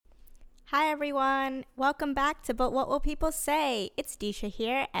Hi everyone, welcome back to But What Will People Say? It's Disha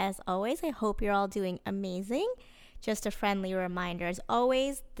here. As always, I hope you're all doing amazing. Just a friendly reminder, as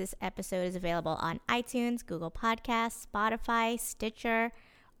always, this episode is available on iTunes, Google Podcasts, Spotify, Stitcher,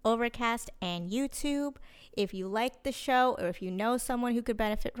 Overcast, and YouTube. If you like the show or if you know someone who could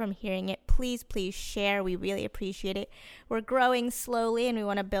benefit from hearing it, please share. We really appreciate it. We're growing slowly and we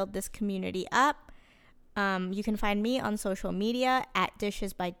want to build this community up. You can find me on social media at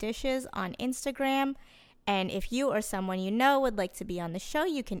Dishes by Dishes on Instagram. And if you or someone you know would like to be on the show,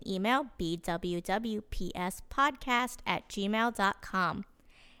 you can email bwwpspodcast@gmail.com.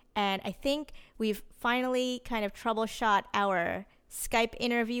 And I think we've finally kind of troubleshot our Skype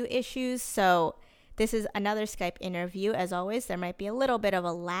interview issues. So this is another Skype interview. As always, there might be a little bit of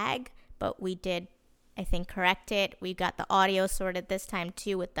a lag, but we did, I think, correct it. We got the audio sorted this time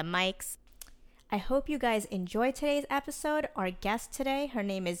too with the mics. I hope you guys enjoy today's episode. Our guest today, her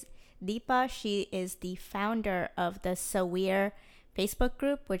name is Dipa. She is the founder of the SAWIR Facebook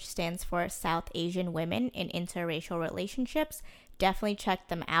group, which stands for South Asian Women in Interracial Relationships. Definitely check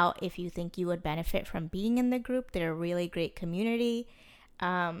them out if you think you would benefit from being in the group. They're a really great community.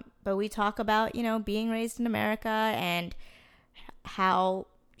 But we talk about, being raised in America and how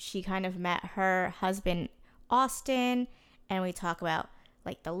she kind of met her husband, Austin. And we talk about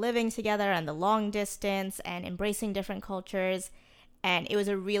like the living together and the long distance and embracing different cultures. And it was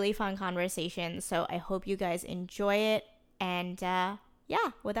a really fun conversation. So I hope you guys enjoy it. And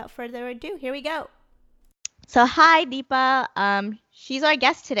without further ado, here we go. So hi, Dipa. She's our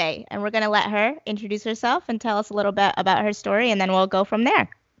guest today, and we're going to let her introduce herself and tell us a little bit about her story, and then we'll go from there.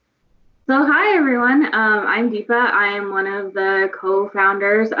 So hi, everyone. I'm Dipa. I am one of the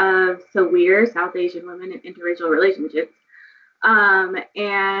co-founders of SAWIR, South Asian Women in Interracial Relationships.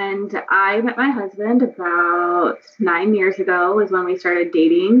 And I met my husband about 9 years ago was when we started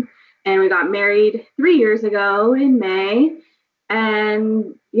dating, and we got married 3 years ago in May.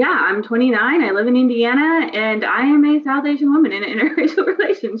 And I'm 29. I live in Indiana, and I am a South Asian woman in an interracial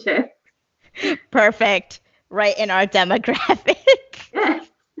relationship. Perfect. Right in our demographic. Yes.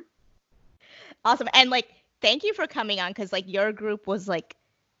 Awesome. And thank you for coming on, because your group was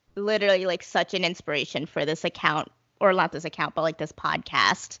literally such an inspiration for this account. Or not this account, but this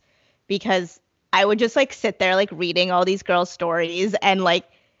podcast, because I would just sit there reading all these girls' stories and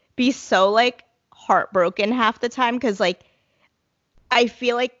be so heartbroken half the time, because I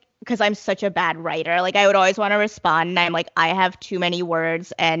feel because I'm such a bad writer, I would always want to respond, and I'm I have too many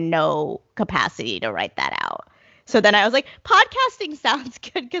words and no capacity to write that out. So then I was podcasting sounds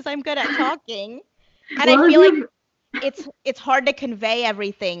good because I'm good at talking, and I feel it's hard to convey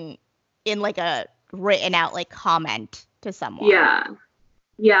everything in a written out comment to someone. Yeah,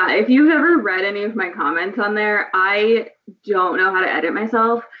 if you've ever read any of my comments on there, I don't know how to edit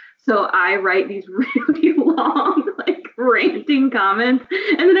myself, so I write these really long ranting comments,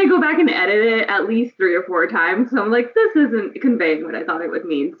 and then I go back and edit it at least 3 or 4 times. So I'm this isn't conveying what I thought it would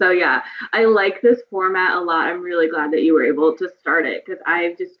mean. So yeah, I like this format a lot. I'm really glad that you were able to start it, because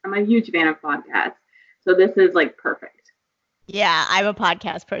I'm a huge fan of podcasts, so this is perfect. Yeah, I'm a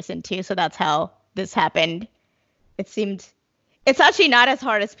podcast person too, so that's how this happened. It's actually not as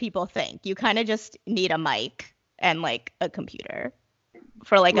hard as people think. You kind of just need a mic and a computer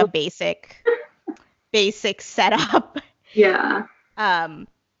for a basic setup. Yeah. And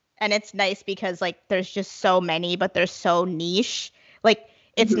it's nice because there's just so many, but they're so niche.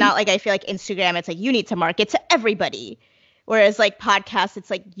 It's not I feel Instagram, it's you need to market to everybody. Whereas podcasts,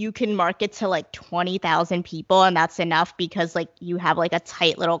 it's you can market to 20,000 people, and that's enough, because you have a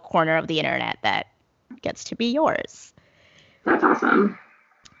tight little corner of the internet that gets to be yours. That's awesome.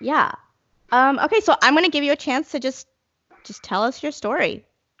 Yeah. Okay, so I'm going to give you a chance to just tell us your story.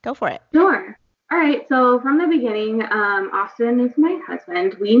 Go for it. Sure. All right. So from the beginning, Austin is my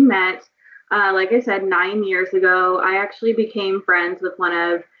husband. We met, like I said, 9 years ago. I actually became friends with one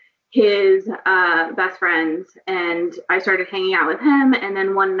of his best friends, and I started hanging out with him. And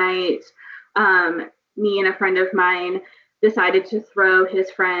then one night, me and a friend of mine decided to throw his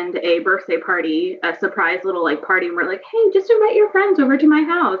friend a birthday party, a surprise little party. And we're hey, just invite your friends over to my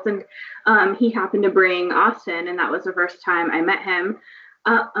house. And he happened to bring Austin, and that was the first time I met him.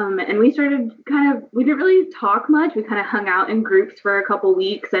 And we started we didn't really talk much. We kind of hung out in groups for a couple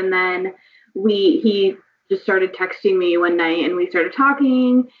weeks, and then he just started texting me one night, and we started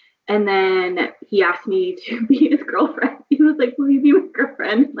talking. And then he asked me to be his girlfriend. He was will you be my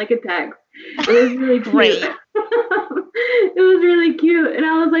girlfriend? A text. It was really cute. Great. It was really cute. And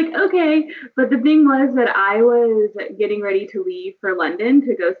I was okay. But the thing was that I was getting ready to leave for London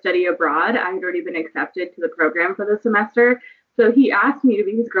to go study abroad. I had already been accepted to the program for the semester. So he asked me to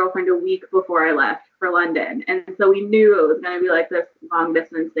be his girlfriend a week before I left for London. And so we knew it was going to be like this long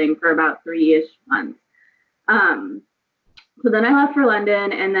distance thing for about 3-ish months. So then I left for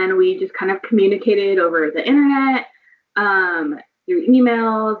London, and then we just kind of communicated over the internet, through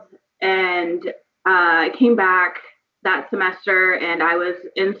emails, and I came back that semester, and I was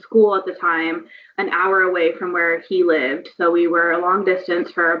in school at the time, an hour away from where he lived. So we were a long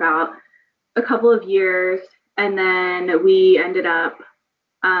distance for about a couple of years, and then we ended up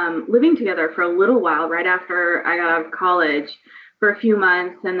living together for a little while right after I got out of college for a few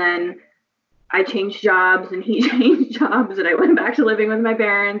months, and then I changed jobs and he changed jobs, and I went back to living with my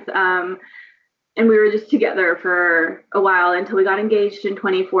parents. And we were just together for a while until we got engaged in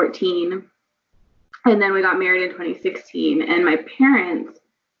 2014. And then we got married in 2016. And my parents,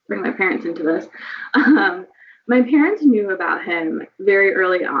 bring my parents into this, my parents knew about him very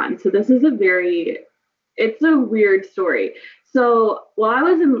early on. So this is it's a weird story. So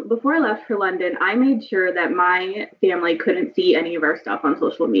before I left for London, I made sure that my family couldn't see any of our stuff on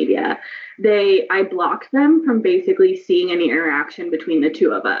social media. I blocked them from basically seeing any interaction between the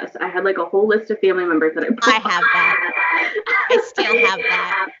two of us. I had like a whole list of family members that I have that. I still have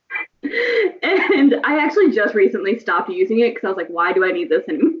that. And I actually just recently stopped using it because I was like, why do I need this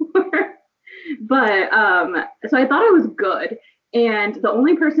anymore? But so I thought it was good. And the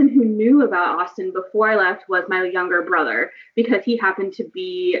only person who knew about Austin before I left was my younger brother, because he happened to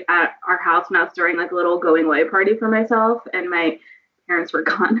be at our house when I was throwing like a little going away party for myself, and my parents were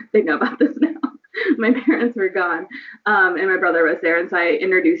gone. They know about this now. My parents were gone, and my brother was there, and so I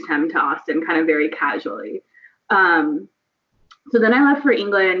introduced him to Austin kind of very casually. So then I left for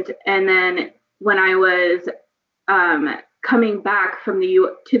England, and then when I was coming back to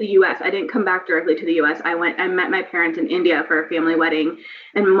the U.S. I didn't come back directly to the U.S. I met my parents in India for a family wedding,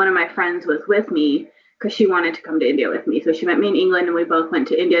 and one of my friends was with me because she wanted to come to India with me. So she met me in England, and we both went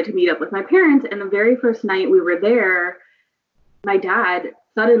to India to meet up with my parents. And the very first night we were there, my dad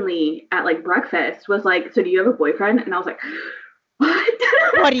suddenly at like breakfast was like, "So do you have a boyfriend?" And I was like, "What?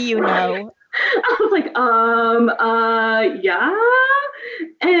 What do you know?" I was like, yeah.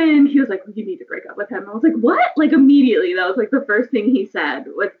 And he was like, well, you need to break up with him. I was like, what? Like immediately. That was like the first thing he said.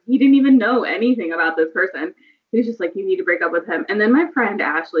 He didn't even know anything about this person. He was just like, you need to break up with him. And then my friend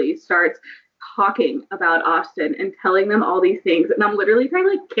Ashley starts talking about Austin and telling them all these things. And I'm literally trying to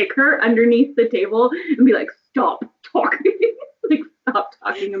like kick her underneath the table and be like, stop talking. Like, stop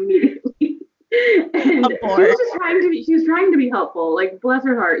talking immediately. And she was trying to be helpful. Like, bless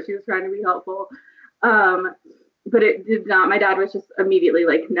her heart, she was trying to be helpful. But it did not. My dad was just immediately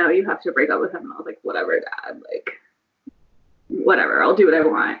like, no, you have to break up with him. And I was like, whatever, Dad. Like, whatever, I'll do what I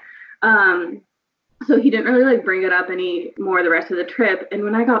want. So he didn't really like bring it up any more the rest of the trip. And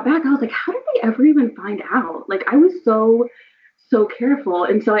when I got back, I was like, how did they ever even find out? Like, I was so careful.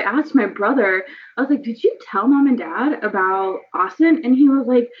 And so I asked my brother, I was like, did you tell Mom and Dad about Austin? And he was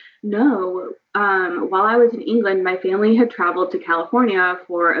like, no. While I was in England, my family had traveled to California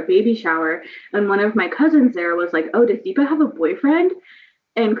for a baby shower. And one of my cousins there was like, oh, does Dipa have a boyfriend?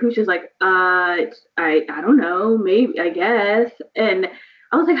 And Kush was like, I don't know, maybe, I guess. And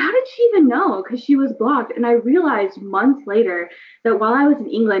I was like, how did she even know? Because she was blocked. And I realized months later that while I was in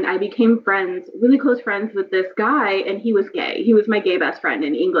England, I became really close friends with this guy, and he was gay. He was my gay best friend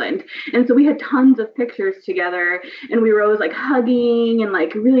in England. And so we had tons of pictures together, and we were always like hugging and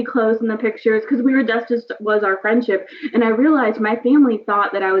like really close in the pictures because we were just as was our friendship. And I realized my family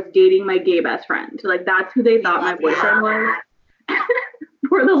thought that I was dating my gay best friend. So like that's who they thought my boyfriend was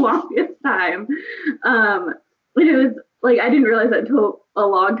for the longest time. And it was like, I didn't realize that until a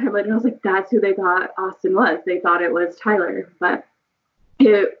long time later. I was like, that's who they thought Austin was. They thought it was Tyler, but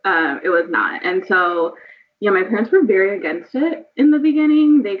it was not. And so, yeah, my parents were very against it in the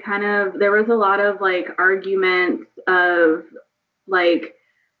beginning. There was a lot of like arguments of like,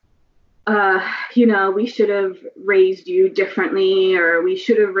 we should have raised you differently, or we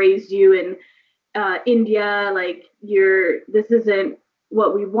should have raised you in India. Like this isn't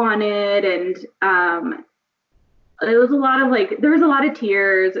what we wanted. And, there was a lot of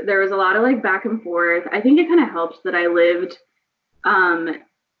tears. There was a lot of like back and forth. I think it kind of helps that I lived an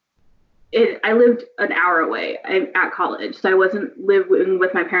hour away at college. So I wasn't living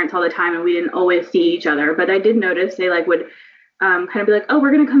with my parents all the time, and we didn't always see each other. But I did notice they like would kind of be like, oh,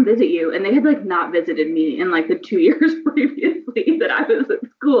 we're going to come visit you. And they had like not visited me in like the 2 years previously that I was at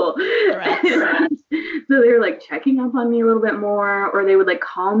school. So they were like checking up on me a little bit more, or they would like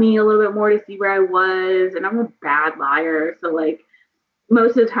call me a little bit more to see where I was. And I'm a bad liar. So like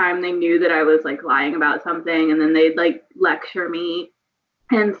most of the time they knew that I was like lying about something, and then they'd like lecture me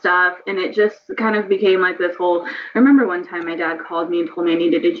and stuff. And it just kind of became like this whole. I remember one time my dad called me and told me I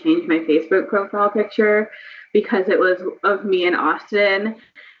needed to change my Facebook profile picture because it was of me in Austin.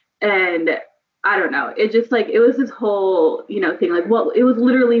 And I don't know. It just like it was this whole, thing. Like what it was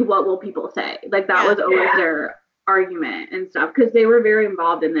literally what will people say? Like that was always their argument and stuff because they were very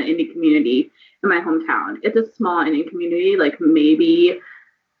involved in the Indian community in my hometown. It's a small Indian community, like maybe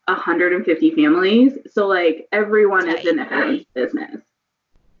 150 families. So like everyone is in everyone's business.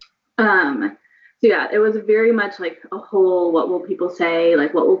 So yeah, it was very much like a whole what will people say,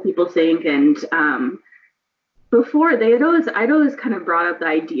 like what will people think, and before I'd always kind of brought up the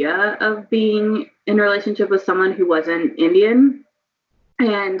idea of being in a relationship with someone who wasn't Indian.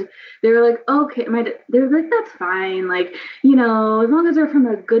 And they were like, okay, they were like, that's fine. Like, as long as they're from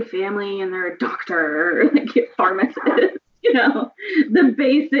a good family and they're a doctor or like a pharmacist, the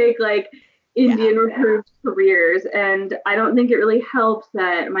basic like Indian approved careers. And I don't think it really helps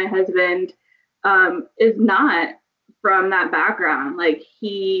that my husband is not from that background. Like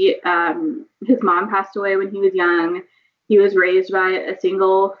his mom passed away when he was young. He was raised by a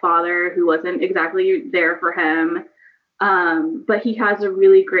single father who wasn't exactly there for him. But he has a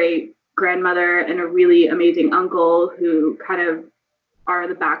really great grandmother and a really amazing uncle who kind of are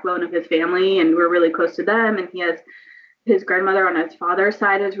the backbone of his family, and we're really close to them. And he has his grandmother on his father's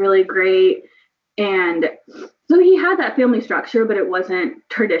side is really great. And so he had that family structure, but it wasn't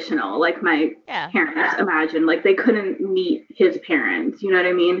traditional like my parents imagined. Like they couldn't meet his parents, you know what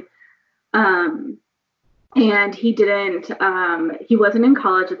I mean? And he didn't, he wasn't in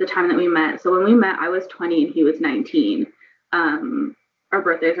college at the time that we met. So when we met, I was 20 and he was 19. Our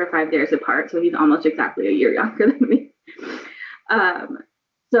birthdays are 5 years apart, so he's almost exactly a year younger than me.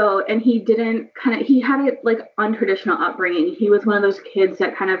 And he had a like untraditional upbringing. He was one of those kids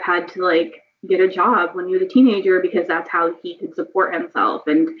that kind of had to like get a job when he was a teenager because that's how he could support himself.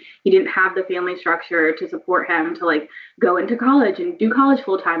 And he didn't have the family structure to support him to like go into college and do college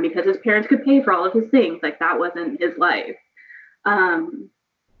full time because his parents could pay for all of his things. Like that wasn't his life. And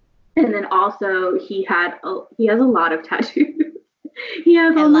then also he has a lot of tattoos. He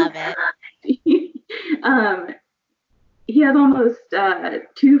has he has almost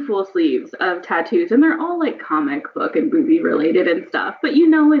 2 full sleeves of tattoos, and they're all like comic book and movie related and stuff. But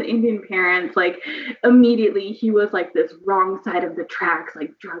with Indian parents, like immediately he was like this wrong side of the tracks,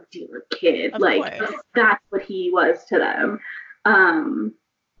 like drug dealer kid. Of like course. That's what he was to them. And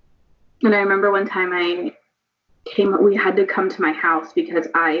I remember one time we had to come to my house because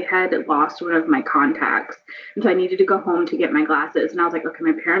I had lost one of my contacts. And so I needed to go home to get my glasses. And I was like, okay,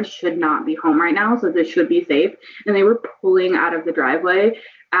 my parents should not be home right now, so this should be safe. And they were pulling out of the driveway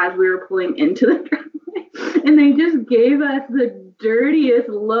as we were pulling into the driveway. And they just gave us the dirtiest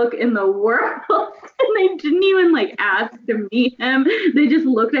look in the world. And they didn't even like ask to meet him. They just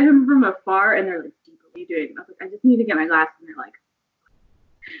looked at him from afar and they're like, what are you doing? And I was like, I just need to get my glasses. And they're like,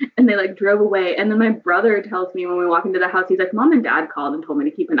 and they like drove away. And then my brother tells me when we walk into the house, he's like, Mom and Dad called and told me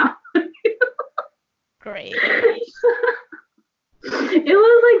to keep an eye on you. Great. It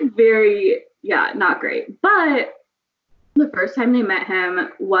was like very, not great. But the first time they met him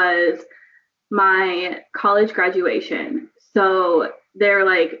was my college graduation. So they're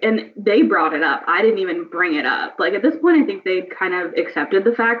like, and they brought it up. I didn't even bring it up. Like at this point, I think they kind of accepted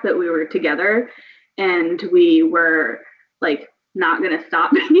the fact that we were together and we were like not going to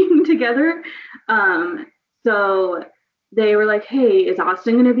stop being together. So they were like, hey, is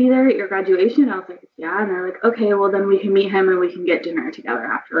Austin going to be there at your graduation? I was like, yeah. And they're like, okay, well then we can meet him and we can get dinner together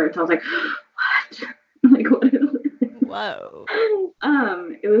afterwards. I was like, what? Like, what is this? Whoa.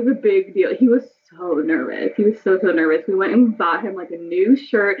 It was a big deal. He was so nervous. He was so nervous. We went and bought him like a new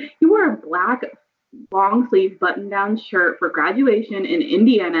shirt. He wore a black long sleeve button down shirt for graduation in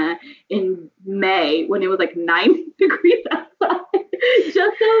Indiana in May when it was like 90 degrees outside,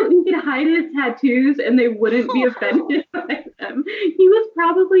 just so he could hide his tattoos and they wouldn't be offended by them. He was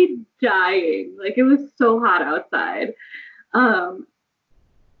probably dying. Like it was so hot outside.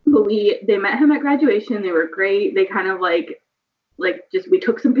 But they met him at graduation. They were great. They kind of like just we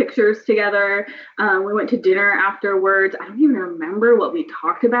took some pictures together. We went to dinner afterwards. I don't even remember what we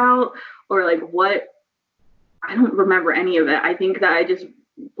talked about or like what. I don't remember any of it. I think that I just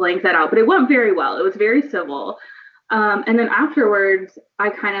blanked that out, but it went very well. It was very civil. And then afterwards,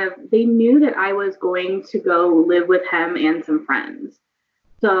 they knew that I was going to go live with him and some friends.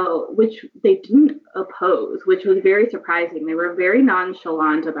 So, which they didn't oppose, which was very surprising. They were very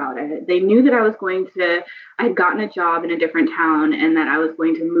nonchalant about it. They knew that I had gotten a job in a different town and that I was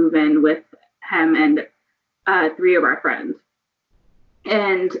going to move in with him and 3 of our friends.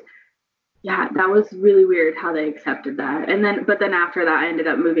 And yeah, that was really weird how they accepted that. But then after that, I ended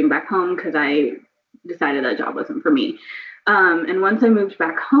up moving back home because I decided that job wasn't for me. And once I moved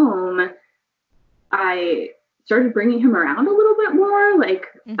back home, I started bringing him around a little bit more. Like,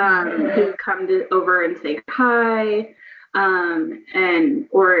 he would come over and say hi, and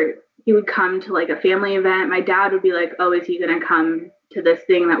or he would come to like a family event. My dad would be like, "Oh, is he gonna come to this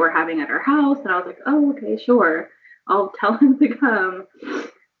thing that we're having at our house?" And I was like, "Oh, okay, sure. I'll tell him to come."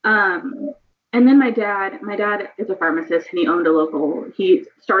 Um, and then my dad is a pharmacist, and he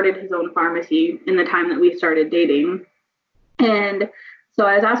started his own pharmacy in the time that we started dating. And so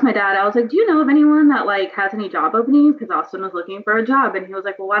I was asked my dad, I was like, "Do you know of anyone that like has any job openings?" Because Austin was looking for a job. And he was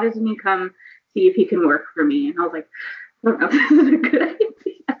like, "Well, why doesn't he come see if he can work for me?" And I was like, "I don't know if this is a good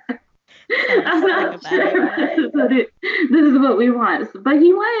idea." I'm not sure this is what we want. But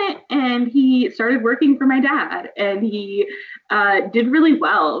he went and he started working for my dad, and he did really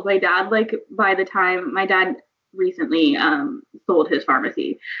well. My dad, like, by the time my dad recently sold his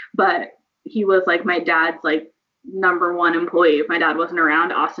pharmacy, but he was like my dad's like number one employee. If my dad wasn't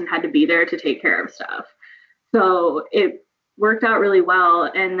around, Austin had to be there to take care of stuff. So it worked out really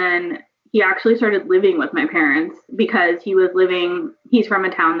well. And then he actually started living with my parents because he's from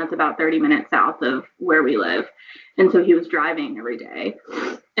a town that's about 30 minutes south of where we live. And so he was driving every day.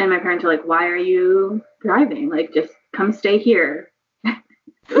 And my parents were like, "Why are you driving? Like, just come stay here."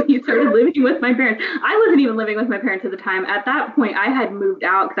 So he started living with my parents. I wasn't even living with my parents at the time. At that point, I had moved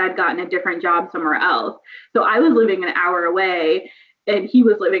out because I'd gotten a different job somewhere else. So I was living an hour away, and he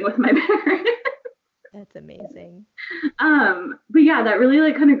was living with my parents. That's amazing. But yeah, that really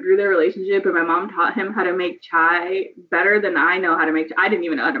like kind of grew their relationship, and my mom taught him how to make chai better than I know how to make chai. I didn't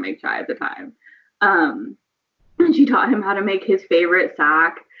even know how to make chai at the time. Um, and she taught him how to make his favorite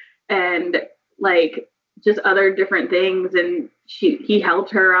sack and like just other different things. And he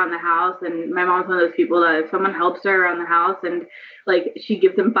helped her around the house. And my mom's one of those people that if someone helps her around the house and like she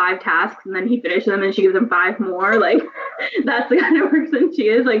gives him 5 tasks and then he finishes them and she gives him 5 more, like that's the kind of person she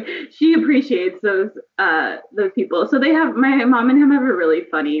is. Like she appreciates those people. So my mom and him have a really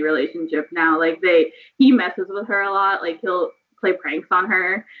funny relationship now. Like he messes with her a lot. Like he'll play pranks on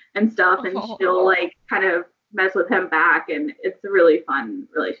her and stuff, and she'll like kind of mess with him back, and it's a really fun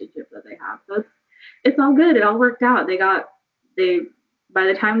relationship that they have. So it's all good. It all worked out. They by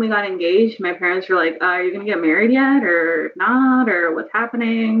the time we got engaged, my parents were like, "Are you gonna get married yet, or not, or what's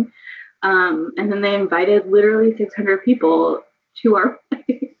happening?" And then they invited literally 600 people to our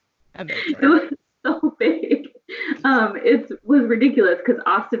wedding. Amazing. It was so big. It was ridiculous because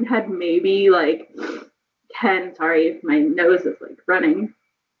Austin had maybe like 10. Sorry, my nose is like running.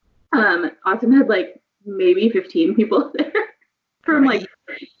 Austin had like maybe 15 people there from like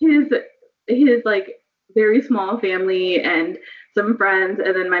his like very small family and some friends,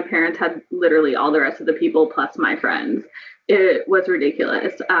 and then my parents had literally all the rest of the people plus my friends. It was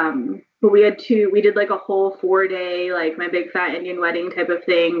ridiculous. But we did like a whole 4-day like my big fat Indian wedding type of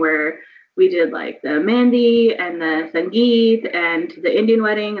thing where we did like the mehndi and the sangeet and the Indian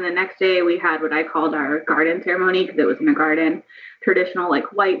wedding, and the next day we had what I called our garden ceremony because it was in a garden. Traditional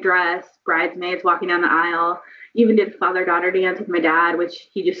like white dress, bridesmaids walking down the aisle. Even did father-daughter dance with my dad, which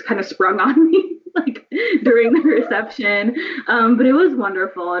he just kind of sprung on me like during the reception. But it was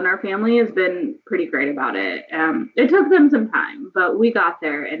wonderful, and our family has been pretty great about it. It took them some time, but we got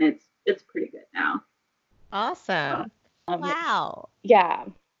there, and it's pretty good now. Awesome. Wow. Yeah.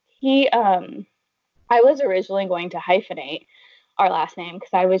 I was originally going to hyphenate our last name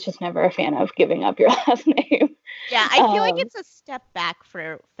because I was just never a fan of giving up your last name. Yeah, I feel like it's a step back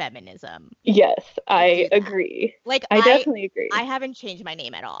for feminism. Yes, I agree. Like I definitely agree. I haven't changed my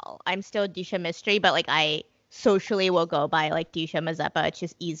name at all. I'm still Disha Mystery, but like I socially will go by like Disha Mazeppa. It's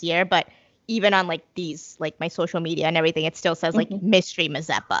just easier. But even on like these like my social media and everything, it still says like Mystery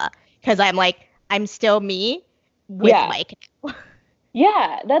Mazeppa because I'm still me with Mike.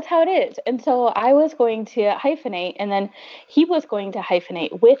 Yeah, that's how it is. And so I was going to hyphenate, and then he was going to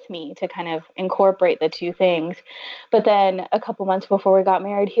hyphenate with me to kind of incorporate the two things. But then a couple months before we got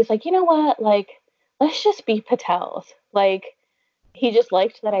married, he's like, "You know what? Like, let's just be Patels." Like, he just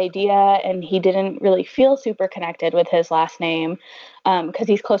liked that idea, and he didn't really feel super connected with his last name because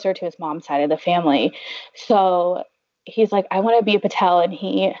he's closer to his mom's side of the family. So he's like, "I want to be a Patel," and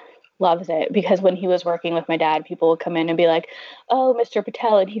he loves it because when he was working with my dad, people would come in and be like, "Oh, Mr.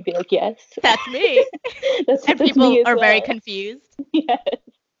 Patel," and he'd be like, "Yes, that's me." And people are very confused. Yes.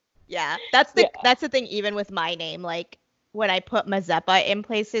 Yeah, that's the thing. Even with my name, like when I put Mazeppa in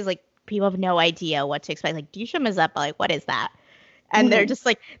places, like people have no idea what to expect. Like Disha Mazeppa, like what is that? And they're just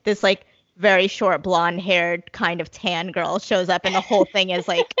like this like very short blonde haired kind of tan girl shows up and the whole thing is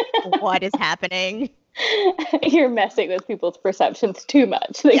like, what is happening? You're messing with people's perceptions too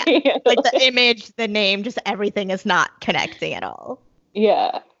much. Yeah. Like the image, the name, just everything is not connecting at all.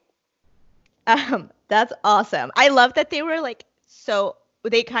 Yeah. That's awesome. I love that they were like, so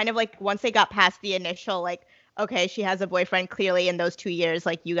they kind of like, once they got past the initial, like, okay, she has a boyfriend, clearly in those 2 years,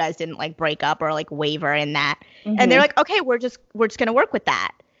 like you guys didn't like break up or like waver in that. And they're like, okay, we're just gonna work with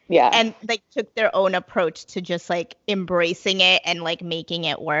that. Yeah. And they took their own approach to just like embracing it and like making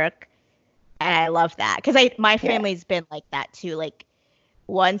it work. And I love that because my family's been like that too. Like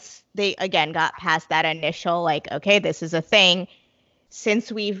once they again got past that initial like, okay, this is a thing,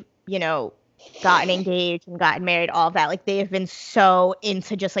 since we've, gotten engaged and gotten married, all of that, like they have been so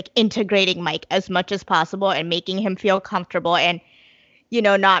into just like integrating Mike as much as possible and making him feel comfortable and,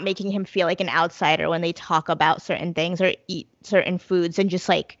 not making him feel like an outsider when they talk about certain things or eat certain foods and just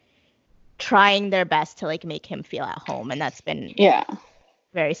like trying their best to like make him feel at home. And that's been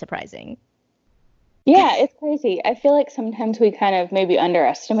very surprising. Yeah, it's crazy. I feel like sometimes we kind of maybe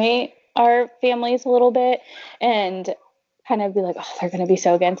underestimate our families a little bit and kind of be like, oh, they're going to be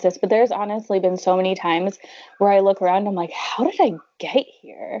so against this. But there's honestly been so many times where I look around, I'm like, how did I get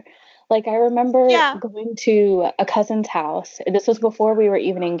here? Like, I remember going to a cousin's house. This was before we were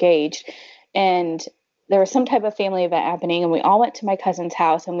even engaged. And there was some type of family event happening. And we all went to my cousin's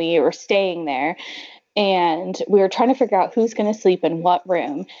house and we were staying there. And we were trying to figure out who's going to sleep in what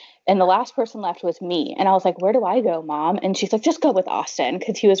room. And the last person left was me. And I was like, where do I go, Mom? And she's like, just go with Austin,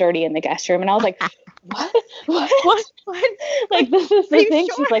 because he was already in the guest room. And I was like, what? Like, this is the thing.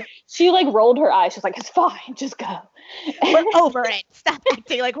 Sure? She rolled her eyes. She's like, it's fine. Just go. We're over it. Stop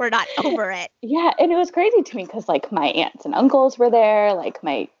acting like we're not over it. Yeah. And it was crazy to me because like my aunts and uncles were there. Like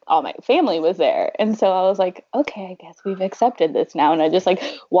all my family was there. And so I was like, okay, I guess we've accepted this now. And I just like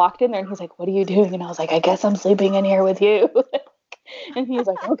walked in there and he's like, what are you doing? And I was like, I guess I'm sleeping in here with you. And he's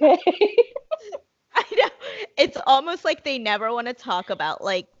like, okay. I know. It's almost like they never want to talk about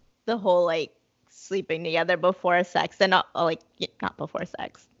like the whole like sleeping together before sex and not before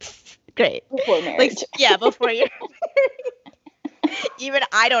sex. Great. Before marriage. Like, yeah, before you're married. Even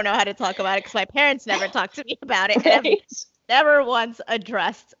I don't know how to talk about it because my parents never talked to me about it. Right. And I've never once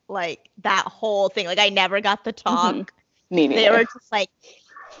addressed like that whole thing. Like I never got the talk. Mm-hmm. Me neither. They were just like,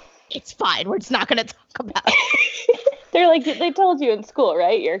 it's fine. We're just not going to talk about it. They're like, they told you in school,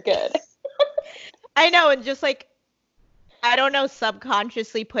 right? You're good. I know. And just like, I don't know,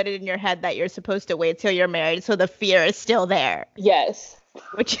 subconsciously put it in your head that you're supposed to wait till you're married. So the fear is still there. Yes.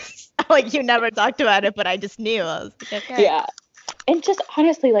 Which is like, you never talked about it, but I just knew. I was like, okay. Yeah. And just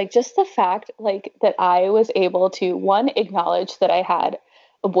honestly, like just the fact like that I was able to, one, acknowledge that I had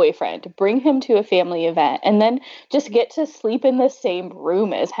a boyfriend, bring him to a family event, and then just get to sleep in the same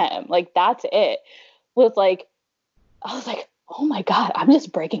room as him. Like that's it. Was like, I was like, oh my God, I'm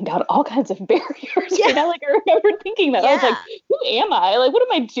just breaking down all kinds of barriers. Yeah. You know, like I remember thinking that. Yeah. I was like, who am I? Like, what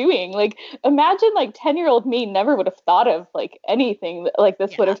am I doing? Like, imagine like 10-year-old me never would have thought of like anything like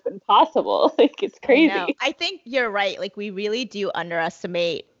this would have been possible. Like, it's crazy. I think you're right. Like, we really do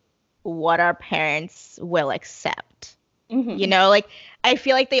underestimate what our parents will accept. Mm-hmm. You know, like, I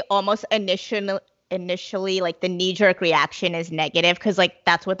feel like they almost initially like the knee-jerk reaction is negative because like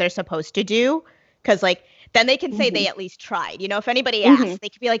that's what they're supposed to do. Because like, then they can say they at least tried. You know, if anybody asks, they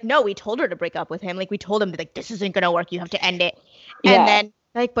could be like, no, we told her to break up with him. Like, we told him, like, this isn't going to work. You have to end it. Yeah. And then,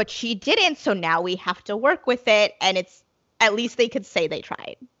 like, but she didn't. So now we have to work with it. And it's, at least they could say they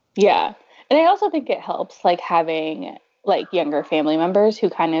tried. Yeah. And I also think it helps, like, having, like, younger family members who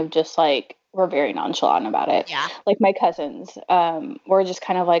kind of just, like, were very nonchalant about it. Yeah. Like, my cousins were just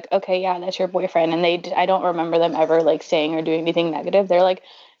kind of like, okay, yeah, that's your boyfriend. And I don't remember them ever, like, saying or doing anything negative. They're like,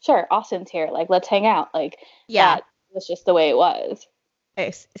 sure, Austin's here. Like, let's hang out. Like, yeah, that was just the way it was.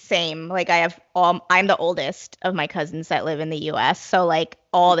 Same. Like, I'm the oldest of my cousins that live in the U.S. So, like,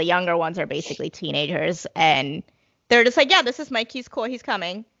 all the younger ones are basically teenagers. And they're just like, yeah, this is Mike. He's cool. He's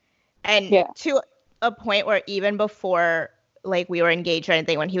coming. And to a point where even before, like, we were engaged or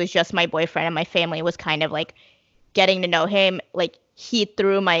anything, when he was just my boyfriend and my family was kind of, like, getting to know him, like, he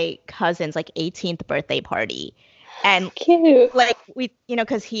threw my cousin's, like, 18th birthday party. And cute. Like we, you know,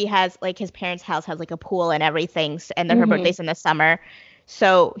 because he has like his parents' house has like a pool and everything, and then her birthday's in the summer.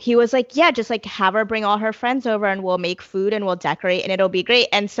 So he was like, yeah, just like have her bring all her friends over and we'll make food and we'll decorate and it'll be great.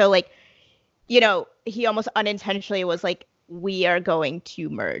 And so like, you know, he almost unintentionally was like, we are going to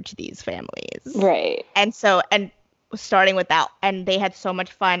merge these families. Right. And so, and starting with that, and they had so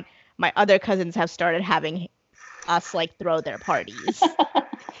much fun. My other cousins have started having us like throw their parties.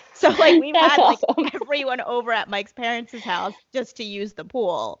 So, like, we've had, like, everyone over at Mike's parents' house just to use the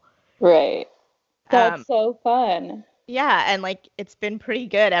pool. Right. That's Um, so fun. yeah, and like it's been pretty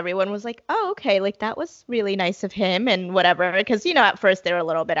good. Everyone was like, "Oh, okay, like that was really nice of him," and whatever. Because at first they were a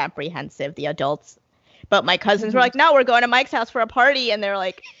little bit apprehensive, the adults. But my cousins were Mhm. like, "No, we're going to Mike's house for a party," and they're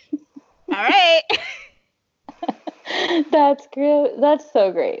like, "All right." That's great. That's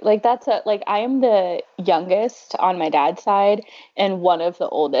so great. Like I am the youngest on my dad's side and one of the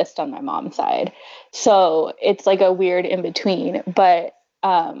oldest on my mom's side. So it's like a weird in between. But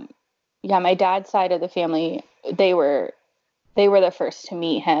um yeah, my dad's side of the family, they were they were the first to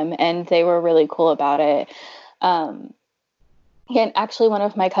meet him and they were really cool about it. Um and actually one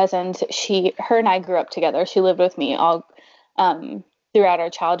of my cousins, her and I grew up together. She lived with me all um throughout our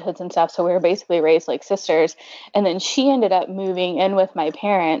childhoods and stuff. So we were basically raised like sisters. And then she ended up moving in with my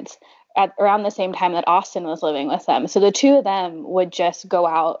parents at around the same time that Austin was living with them. So the two of them would just go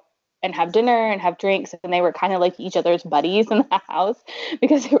out and have dinner and have drinks, and they were kind of like each other's buddies in the house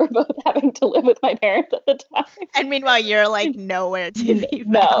because they were both having to live with my parents at the time. And meanwhile, you're like nowhere to be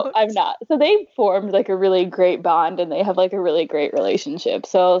No, found. I'm not. So they formed like a really great bond and they have like a really great relationship.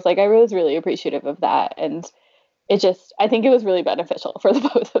 So I was like, I was really appreciative of that. And I think it was really beneficial for the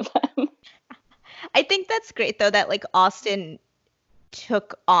both of them. I think that's great though that like Austin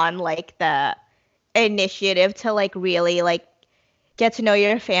took on like the initiative to like really like get to know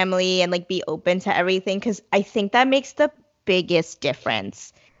your family and like be open to everything because I think that makes the biggest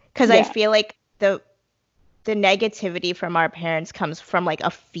difference. Because I Yeah, feel like the negativity from our parents comes from like a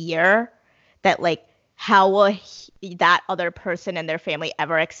fear that like how will that other person and their family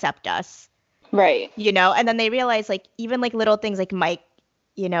ever accept us, right. and then they realize like even like little things like Mike,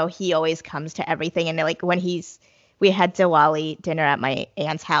 he always comes to everything, and like when we had Diwali dinner at my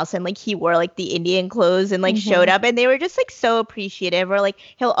aunt's house and like he wore like the Indian clothes and like showed Hmm. up and they were just like so appreciative, or like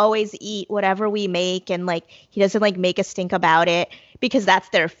he'll always eat whatever we make and like he doesn't like make a stink about it because that's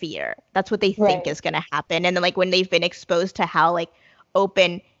their fear. That's what they think Right, is going to happen. And then like when they've been exposed to how like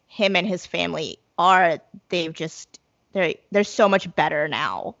open him and his family are, they've just they're so much better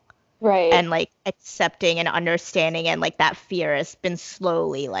now right. and like accepting and understanding, and like that fear has been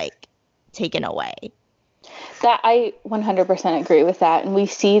slowly like taken away. That I 100% agree with that. And we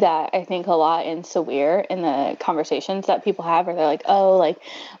see that, I think, a lot in Sawir in the conversations that people have where they're like, oh, like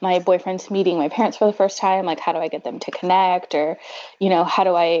my boyfriend's meeting my parents for the first time. Like, how do I get them to connect? Or, how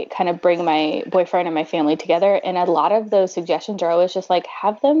do I kind of bring my boyfriend and my family together? And a lot of those suggestions are always just like,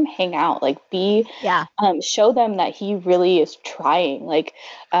 have them hang out, like, Yeah. show them that he really is trying, like,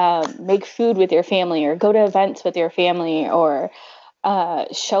 make food with your family or go to events with your family or,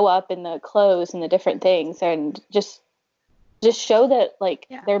 show up in the clothes and the different things and just show that like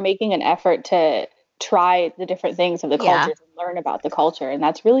Yeah. they're making an effort to try the different things of the Yeah. cultures and learn about the culture, and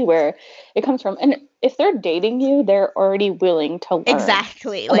that's really where it comes from. And if they're dating you, they're already willing to learn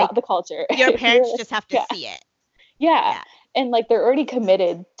Exactly. about Like the culture. your If you're parents just have to yeah, see it. yeah, Yeah. and like they're already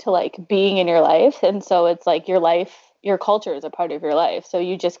committed to like being in your life, and so it's like your culture is a part of your life, so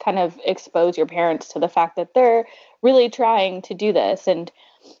you just kind of expose your parents to the fact that they're really trying to do this. And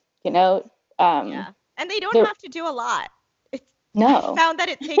you know, um, Yeah. And they don't they're have to do a lot. It's I no. found that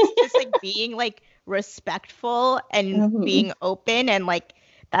it takes just like being like respectful and Hmm. being open, and like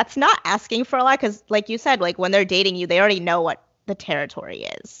that's not asking for a lot because like you said, like when they're dating you, they already know what the territory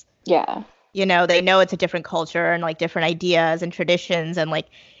is. Yeah, They know it's a different culture and like different ideas and traditions, and like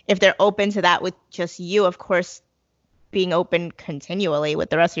if they're open to that with just you, of course, being open continually with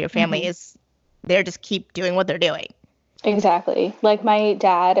the rest of your family hmm, is they're just keep doing what they're doing. exactly. Like my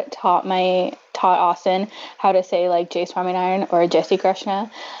dad taught Austin how to say like Jai Swaminarayan or Jai Shri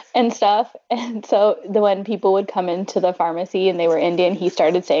Krishna and stuff. And so when people would come into the pharmacy and they were Indian, he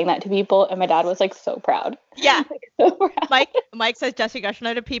started saying that to people, and my dad was like so proud, Yeah. like so proud. Mike says Jesse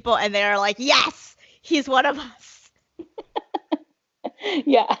Gershner to people and they're like, yes, he's one of us.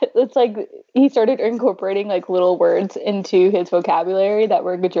 Yeah, it's like he started incorporating like little words into his vocabulary that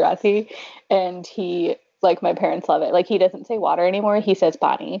were Gujarati, and like my parents love it. Like he doesn't say water anymore; he says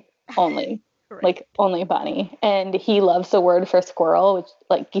pani only, Right. like only pani. And he loves the word for squirrel, which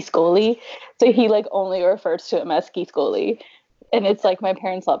like giskoli. So he like only refers to him as giskoli, and it's like my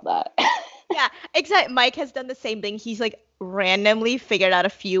parents love that. Yeah, exactly. Mike has done the same thing. He's like randomly figured out a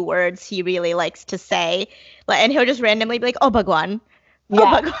few words he really likes to say, and he'll just randomly be like, "Oh, Bhagwan, oh, Yeah,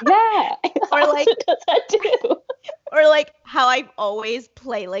 Bhagwan," yeah, or like, Austin does that too. how I always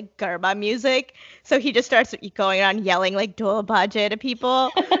play like Garba music. So he just starts going around yelling like Dol Baje to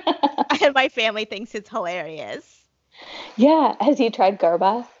people, and my family thinks it's hilarious. Yeah, has he tried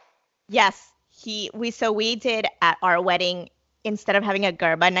garba? Yes, we did at our wedding, instead of having a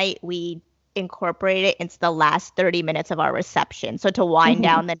Garba night, we incorporate it into the last 30 minutes of our reception. So to wind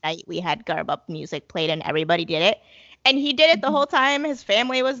down the night, we had garba music played and everybody did it. And he did it the whole time. His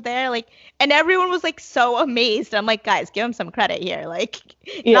family was there, like, and everyone was like so amazed. I'm like, guys, give him some credit here. Like,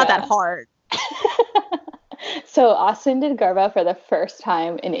 it's not that hard. So Austin did garba for the first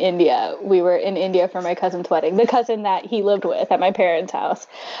time in India. We were in India for my cousin's wedding, the cousin that he lived with at my parents' house.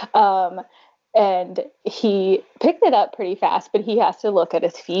 And he picked it up pretty fast, but he has to look at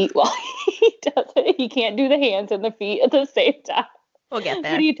his feet while he does it. He can't do the hands and the feet at the same time. We'll get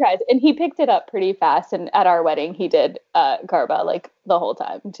there. But he tries, and he picked it up pretty fast. And at our wedding, he did garba like the whole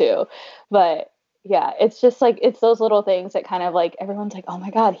time too. But yeah, it's just like, it's those little things that kind of like, everyone's like, oh my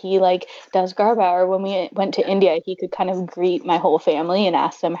God, he like does garba. Or when we went to India, he could kind of greet my whole family and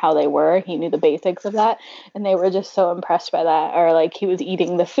ask them how they were. He knew the basics of that. And they were just so impressed by that. Or like he was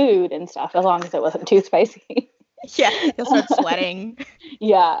eating the food and stuff, as long as it wasn't too spicy. Yeah, he'll start sweating.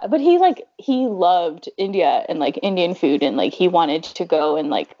 Yeah, but he loved India and like Indian food, and like he wanted to go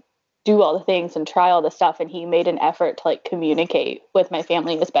and like do all the things and try all the stuff, and he made an effort to like communicate with my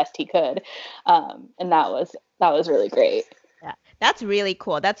family as best he could, and that was really great. Yeah, that's really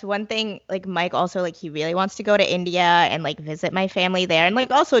cool. That's one thing. Like Mike also, like, he really wants to go to India and like visit my family there, and like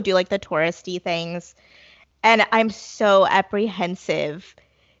also do like the touristy things. And I'm so apprehensive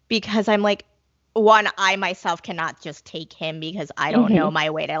because I'm like, one, I myself cannot just take him because I don't know my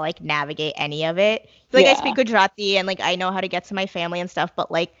way to like navigate any of it. Like, I speak Gujarati and like I know how to get to my family and stuff,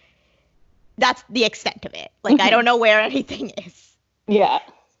 but like that's the extent of it. Like I don't know where anything is. Yeah.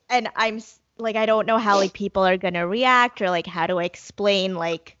 And I'm like, I don't know how like people are gonna react, or like how to explain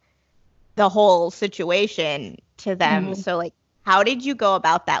like the whole situation to them. So like, how did you go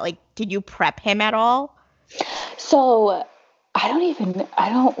about that? Like, did you prep him at all? So I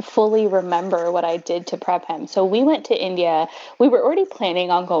don't fully remember what I did to prep him. So we went to India. We were already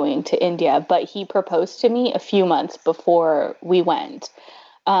planning on going to India, but he proposed to me a few months before we went.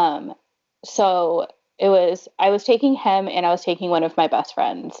 So I was taking him, and I was taking one of my best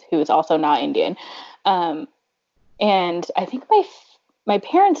friends who is also not Indian. And I think my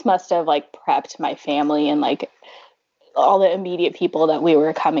parents must have like prepped my family and like all the immediate people that we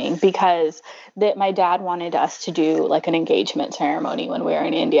were coming, because my dad wanted us to do like an engagement ceremony when we were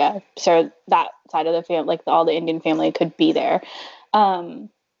in India. So that side of the family, like all the Indian family, could be there. And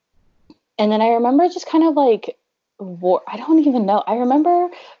then I remember just kind of like, I don't even know. I remember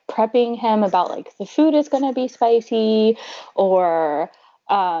prepping him about like the food is going to be spicy, or,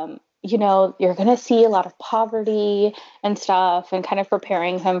 you're going to see a lot of poverty and stuff, and kind of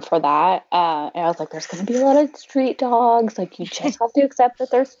preparing him for that. And I was like, there's going to be a lot of street dogs. Like, you just have to accept that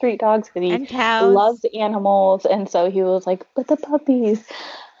there's street dogs, because he loves animals. And so he was like, but the puppies.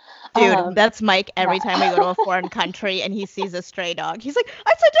 Dude, that's Mike every time we go to a foreign country and he sees a stray dog. He's like,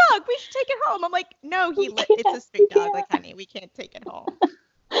 it's a dog. We should take it home. I'm like, no, it's a street dog. Like, honey, we can't take it home.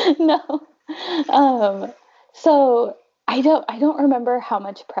 No. So I don't remember how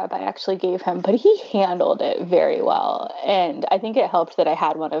much prep I actually gave him, but he handled it very well. And I think it helped that I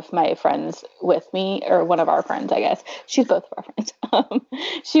had one of my friends with me, or one of our friends, I guess. She's both of our friends.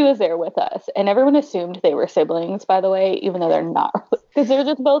 She was there with us, and everyone assumed they were siblings, by the way, even though they're not, because they're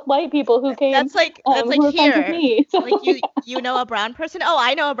just both white people who came. That's like here. Me, so, like you know a brown person? Oh,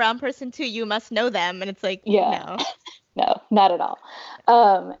 I know a brown person too. You must know them. And it's like, no. No, not at all.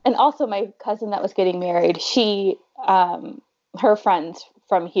 And also my cousin that was getting married, she, her friends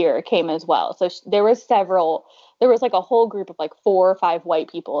from here came as well. So there was like a whole group of like 4 or 5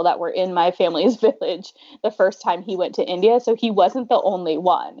 white people that were in my family's village the first time he went to India. So he wasn't the only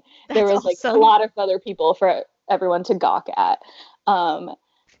one. There was like a lot of other people for everyone to gawk at.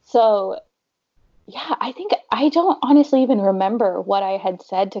 So yeah, I think I don't honestly even remember what I had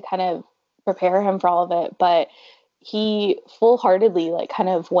said to kind of prepare him for all of it, but he full-heartedly like kind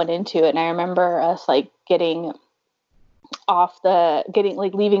of went into it. And I remember us like leaving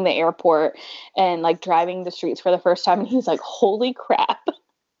the airport and like driving the streets for the first time. And he's like, holy crap.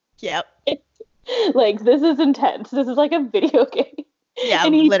 Yep. Like, this is intense. This is like a video game. Yeah,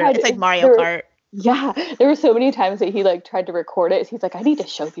 literally. It's like Mario Kart. Yeah. There were so many times that he like tried to record it. He's like, I need to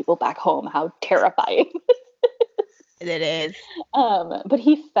show people back home how terrifying it is. But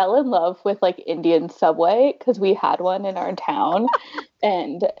he fell in love with like Indian Subway, because we had one in our town.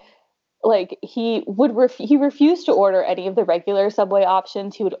 And like he refused to order any of the regular Subway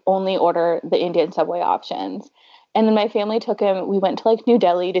options. He would only order the Indian Subway options. And then my family took him. We went to like New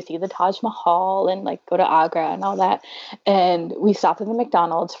Delhi to see the Taj Mahal and like go to Agra and all that. And we stopped at the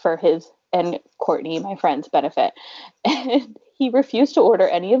McDonald's for his and Courtney, my friend's, benefit. And he refused to order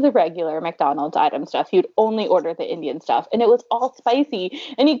any of the regular McDonald's item stuff. He would only order the Indian stuff, and it was all spicy,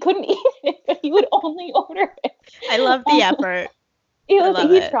 and he couldn't eat it, but he would only order it. I love the effort. He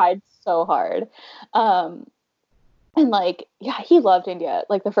tried so hard. And like, yeah, he loved India.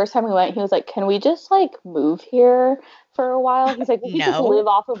 Like the first time we went, he was like, "Can we just like move here for a while?" He's like, "We just live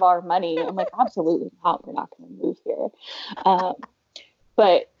off of our money." I'm like, "Absolutely not. We're not going to move here."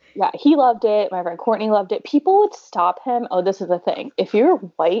 But yeah, he loved it. My friend Courtney loved it. People would stop him. Oh, this is the thing. If you're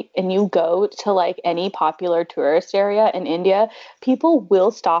white and you go to like any popular tourist area in India, people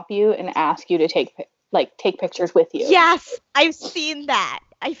will stop you and ask you to take pictures with you. Yes, I've seen that.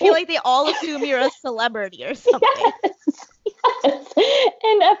 I feel like they all assume you're a celebrity or something. Yes.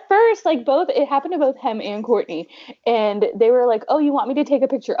 And at first, like it happened to both him and Courtney. And they were like, "Oh, you want me to take a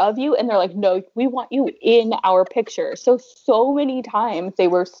picture of you?" And they're like, "No, we want you in our picture." So many times they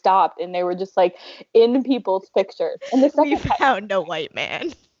were stopped and they were just like in people's pictures. And we found a white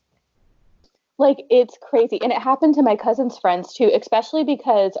man. Like, it's crazy. And it happened to my cousin's friends too, especially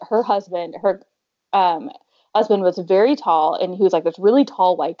because her husband was very tall, and he was like this really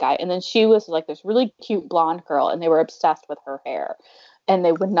tall white guy, and then she was like this really cute blonde girl, and they were obsessed with her hair, and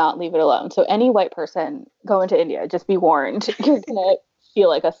they would not leave it alone. So any white person going to India, just be warned, you're gonna feel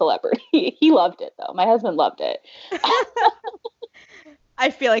like a celebrity. He loved it though. My husband loved it. I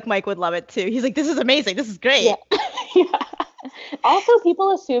feel like Mike would love it too. He's like, "This is amazing. This is great." Yeah. Yeah. Also,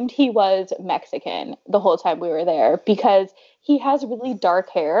 people assumed he was Mexican the whole time we were there because he has really dark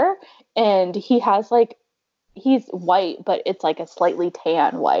hair, and he has like, he's white, but it's like a slightly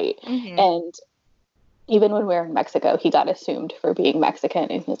tan white. Mm-hmm. And even when we were in Mexico, he got assumed for being Mexican,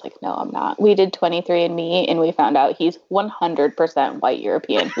 and he was like, "No, I'm not." We did 23andMe, and we found out he's 100% white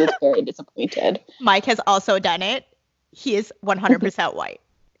European. He was very disappointed. Mike has also done it. He is 100% white.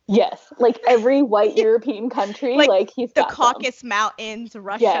 Yes, like every white European country, like he's got the Caucasus Mountains,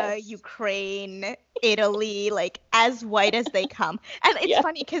 Russia, Ukraine, Italy, like as white as they come. And it's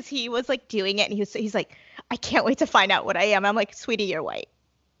funny because he was like doing it, and he's like, "I can't wait to find out what I am." I'm like, "Sweetie, you're white."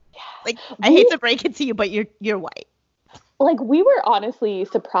 Yeah. Like, I hate to break it to you, but you're white. Like, we were honestly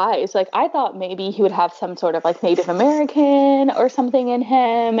surprised. Like, I thought maybe he would have some sort of like Native American or something in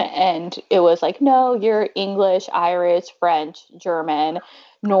him, and it was like, "No, you're English, Irish, French, German,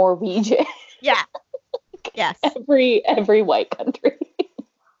 Norwegian." Yeah. Yes. Every white country.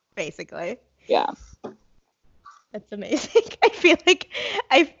 Basically. Yeah. That's amazing. I feel like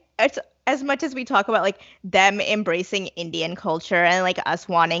it's, as much as we talk about like them embracing Indian culture and like us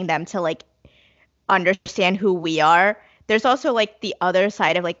wanting them to like understand who we are, there's also like the other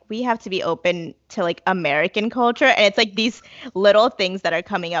side of like we have to be open to like American culture, and it's like these little things that are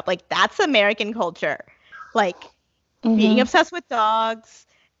coming up, like that's American culture, like being obsessed with dogs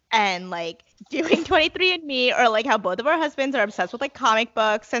and like doing 23andMe, or like how both of our husbands are obsessed with like comic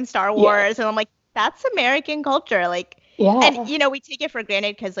books and Star Wars, and I'm like, that's American culture. Like, and you know, we take it for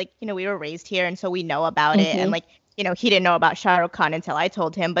granted because like, you know, we were raised here, and so we know about it, and like, you know, he didn't know about Shah Rukh Khan until I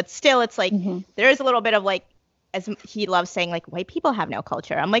told him, but still it's like there is a little bit of like, as he loves saying, like, white people have no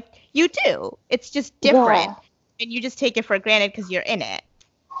culture. I'm like, you do. It's just different. And you just take it for granted because you're in it.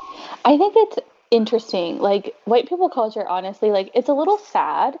 I think it's interesting. Like, white people culture, honestly, like, it's a little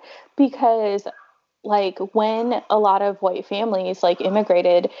sad because like when a lot of white families like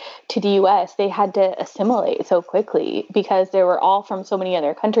immigrated to the US, they had to assimilate so quickly because they were all from so many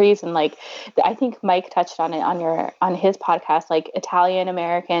other countries. And like, I think Mike touched on it on his podcast, like Italian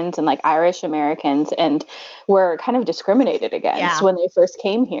Americans and like Irish Americans, and were kind of discriminated against when they first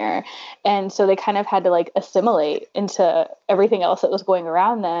came here. And so they kind of had to like assimilate into everything else that was going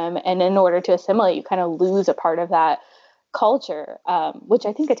around them. And in order to assimilate, you kind of lose a part of that culture, which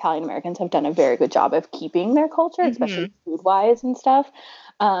I think Italian Americans have done a very good job of keeping their culture, especially food wise and stuff.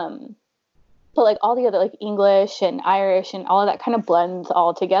 But like all the other like English and Irish and all of that kind of blends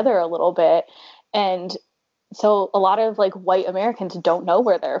all together a little bit. And so a lot of like white Americans don't know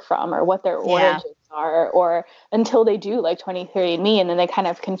where they're from or what their origins are, or until they do like 23andMe, and then they kind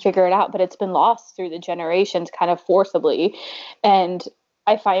of can figure it out. But it's been lost through the generations kind of forcibly. And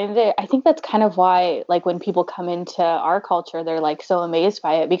I think that's kind of why, like, when people come into our culture, they're like so amazed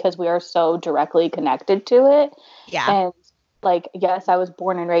by it because we are so directly connected to it. Yeah. And like, yes, I was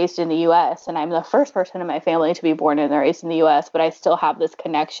born and raised in the US, and I'm the first person in my family to be born and raised in the US, but I still have this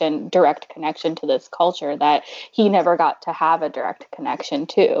direct connection to this culture that he never got to have a direct connection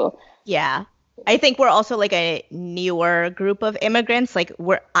to. Yeah. I think we're also like a newer group of immigrants. Like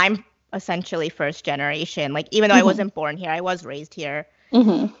I'm essentially first generation. Like, even though I wasn't born here, I was raised here.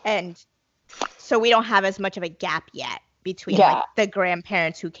 And so we don't have as much of a gap yet between like the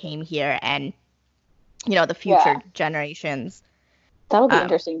grandparents who came here and, you know, the future generations. That'll be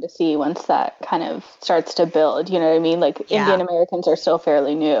interesting to see once that kind of starts to build. You know what I mean? Like Indian Americans are still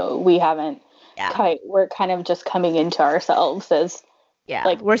fairly new. We haven't we're kind of just coming into ourselves as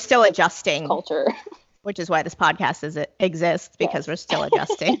like we're still adjusting culture. Which is why this podcast exists, because we're still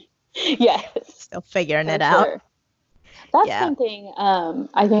adjusting. Yes. Still figuring it out. That's something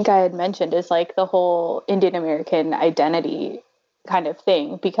I think I had mentioned is like the whole Indian American identity kind of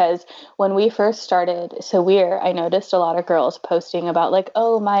thing, because when we first started I noticed a lot of girls posting about like,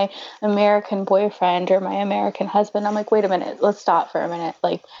 oh, my American boyfriend or my American husband. I'm like, wait a minute, let's stop for a minute.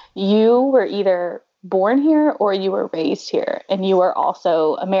 Like, you were either born here or you were raised here, and you are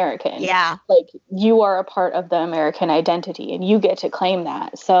also American. Yeah. Like, you are a part of the American identity and you get to claim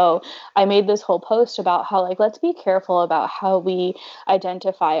that. So I made this whole post about how, like, let's be careful about how we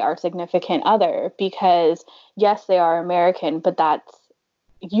identify our significant other, because yes, they are American, but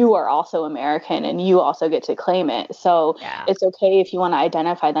you are also American and you also get to claim it. So it's okay if you want to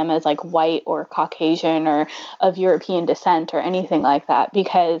identify them as like white or Caucasian or of European descent or anything like that,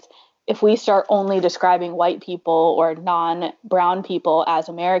 because if we start only describing white people or non-brown people as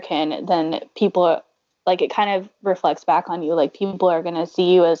American, then people like, it kind of reflects back on you. Like, people are going to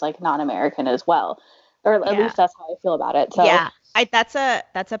see you as like non-American as well, or at least that's how I feel about it. So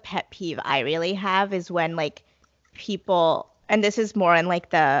that's a pet peeve I really have, is when like people, and this is more in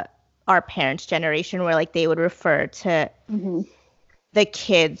like our parents' generation, where like they would refer to the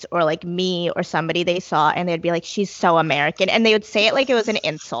kids or like me or somebody they saw, and they'd be like, she's so American, and they would say it like it was an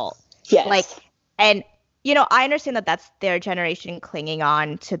insult. Yes. Like, and you know, I understand that that's their generation clinging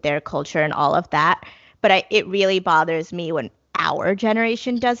on to their culture and all of that, but it really bothers me when our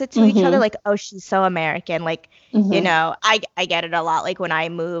generation does it to each other, like, oh, she's so American. Like, you know, I get it a lot. Like, when I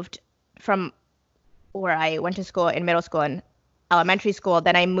moved from where I went to school in middle school and elementary school,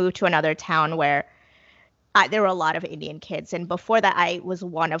 then I moved to another town where there were a lot of Indian kids. And before that, I was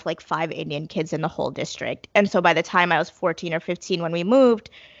one of like 5 Indian kids in the whole district. And so by the time I was 14 or 15 when we moved,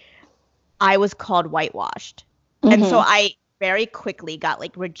 I was called whitewashed. And so I very quickly got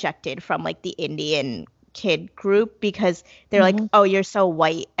like rejected from like the Indian kid group, because they're like, oh, you're so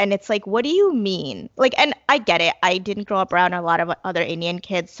white. And it's like, what do you mean? Like, and I get it. I didn't grow up around a lot of other Indian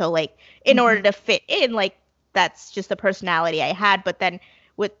kids. So like, in order to fit in, like, that's just the personality I had. But then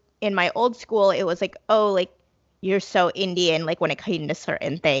in my old school, it was like, oh, like, you're so Indian, like when it came to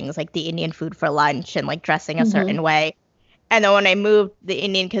certain things, like the Indian food for lunch and like dressing a certain way. And then when I moved, the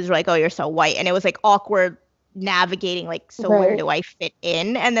Indian kids were like, oh, you're so white. And it was like awkward navigating, like, so where do I fit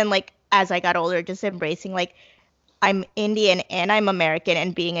in? And then like, as I got older, just embracing like, I'm Indian and I'm American,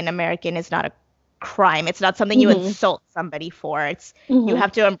 and being an American is not a crime. It's not something you insult somebody for. It's you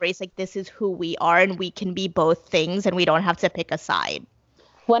have to embrace like, this is who we are, and we can be both things, and we don't have to pick a side.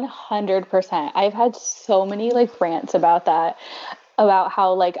 100%. I've had so many like rants about that, about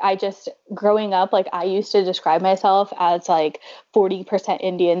how like I just growing up, like I used to describe myself as like 40%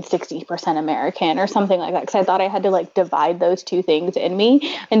 Indian, 60% American or something like that, because I thought I had to like divide those two things in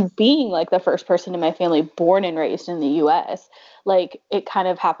me. And being like the first person in my family born and raised in the US, like it kind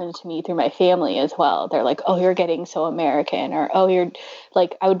of happened to me through my family as well. They're like, oh, you're getting so American, or oh, you're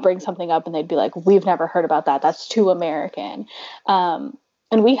like, I would bring something up and they'd be like, we've never heard about that, that's too American.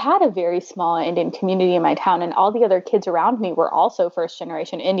 And we had a very small Indian community in my town, and all the other kids around me were also first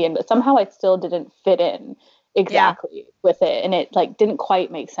generation Indian, but somehow I still didn't fit in exactly with it. And it like didn't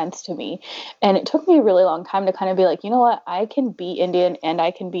quite make sense to me. And it took me a really long time to kind of be like, you know what, I can be Indian and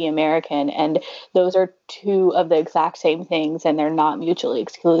I can be American. And those are two of the exact same things, and they're not mutually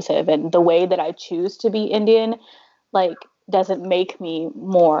exclusive. And the way that I choose to be Indian, like, doesn't make me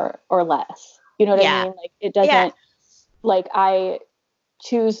more or less. You know what I mean? Like, it doesn't, like, I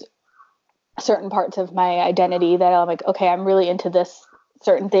choose certain parts of my identity that I'm like, okay, I'm really into this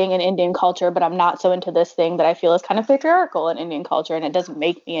certain thing in Indian culture, but I'm not so into this thing that I feel is kind of patriarchal in Indian culture, and it doesn't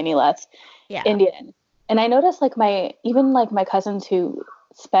make me any less Indian. And I noticed like my cousins who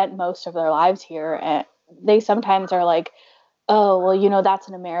spent most of their lives here, and they sometimes are like, oh, well, you know, that's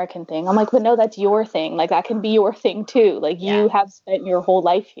an American thing. I'm like, but no, that's your thing. Like, that can be your thing too. Like, you have spent your whole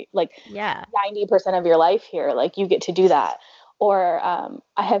life here, like 90% of your life here. Like, you get to do that. Or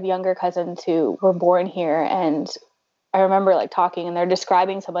I have younger cousins who were born here, and I remember like talking, and they're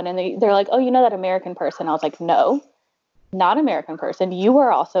describing someone, and they're like, oh, you know that American person? I was like, no, not American person. You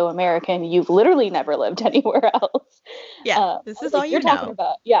are also American. You've literally never lived anywhere else. Yeah, this is all you're talking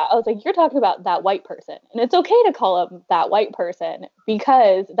about. Yeah, I was like, you're talking about that white person, and it's okay to call them that white person,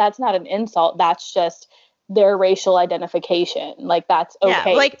 because that's not an insult. That's just their racial identification. Like, that's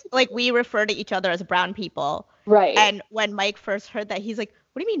okay. Yeah, like we refer to each other as brown people. Right. And when Mike first heard that, he's like,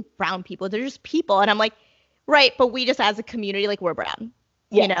 what do you mean brown people? They're just people. And I'm like, Right, but we just as a community, like, we're brown.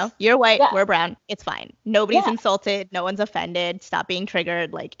 Yes. You know, you're white, Yeah. we're brown. It's fine. Nobody's Yeah. insulted. No one's offended. Stop being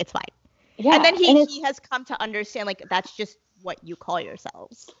triggered. Like, it's fine. Yeah. And then he has come to understand, like, that's just what you call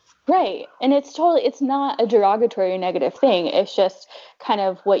yourselves. Right. And it's not a derogatory or negative thing. It's just kind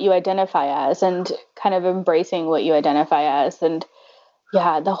of what you identify as and kind of embracing what you identify as. And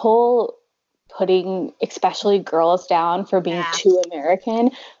yeah, the whole putting especially girls down for being too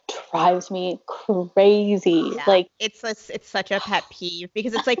American drives me crazy. Yeah. Like it's such a pet peeve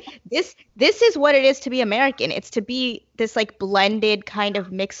because it's like this is what it is to be American. It's to be this like blended kind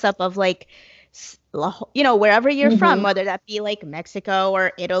of mix up of like you know, wherever you're from, whether that be like Mexico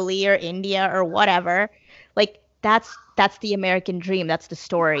or Italy or India or whatever. Like that's the American dream. That's the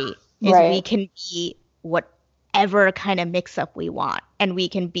story. Is Right. we can be whatever kind of mix up we want, and we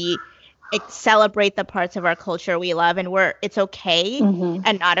can be celebrate the parts of our culture we love, and it's okay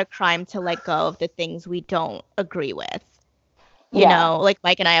and not a crime to let go of the things we don't agree with. You know, like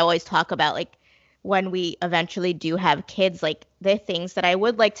Mike and I always talk about, like, when we eventually do have kids, like, the things that I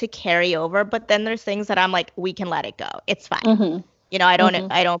would like to carry over, but then there's things that I'm like, we can let it go. It's fine. You know, I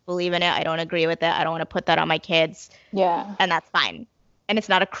don't believe in it. I don't agree with it. I don't want to put that on my kids. Yeah. And that's fine. And it's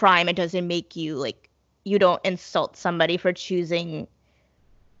not a crime. It doesn't make you, like, you don't insult somebody for choosing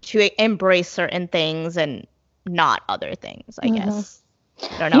to embrace certain things and not other things, I guess.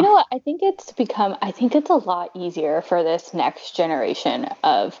 I don't know. You know what? I think it's a lot easier for this next generation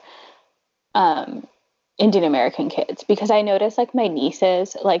of Indian American kids, because I notice, like, my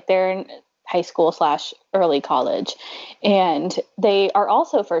nieces, like, they're in high school / early college, and they are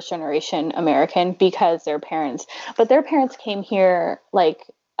also first generation American because their parents came here, like,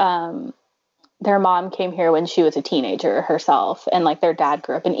 their mom came here when she was a teenager herself, and like their dad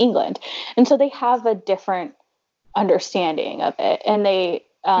grew up in England. And so they have a different understanding of it. And they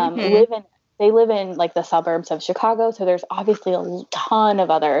live in like the suburbs of Chicago. So there's obviously a ton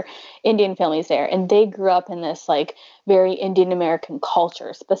of other Indian families there. And they grew up in this like very Indian American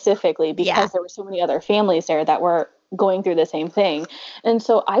culture, specifically because there were so many other families there that were going through the same thing. And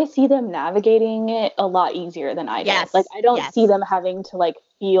so I see them navigating it a lot easier than I did. Like, I don't see them having to like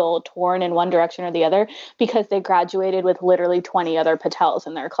feel torn in one direction or the other, because they graduated with literally 20 other Patels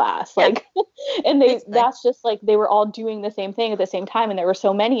in their class. Like, and that's just like, they were all doing the same thing at the same time. And there were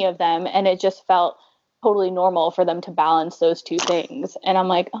so many of them, and it just felt totally normal for them to balance those two things. And I'm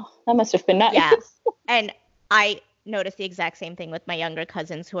like, oh, that must have been nice. Yeah. And I noticed the exact same thing with my younger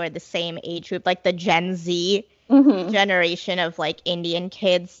cousins who are the same age group, like the Gen Z generation of like Indian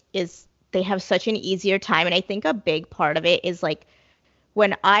kids, is they have such an easier time. And I think a big part of it is like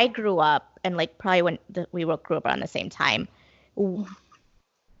when I grew up, and like probably when we grew up around the same time,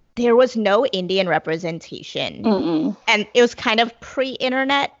 there was no Indian representation. And it was kind of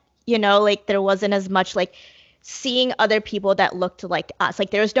pre-internet, you know, like there wasn't as much like seeing other people that looked like us.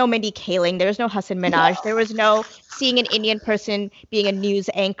 Like there was no Mindy Kaling, there was no Hassan Minaj, there was no seeing an Indian person being a news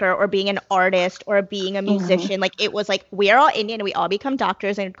anchor or being an artist or being a musician. Like it was like, we are all Indian, we all become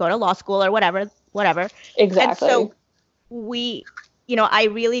doctors and go to law school or whatever. Exactly. And so you know, I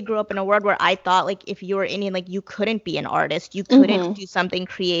really grew up in a world where I thought like if you were Indian, like you couldn't be an artist, you couldn't do something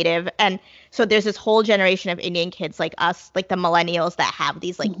creative. And so there's this whole generation of Indian kids like us, like the millennials, that have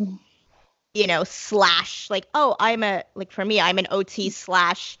these like, you know, / like, oh, for me, I'm an OT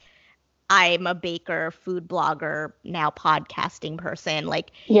 / I'm a baker, food blogger, now podcasting person,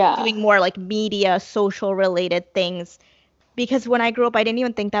 like doing more like media, social related things. Because when I grew up, I didn't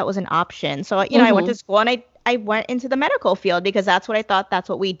even think that was an option. So, you know, I went to school and I went into the medical field because that's what I thought, that's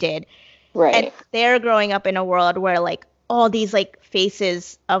what we did. Right. And they're growing up in a world where like all these like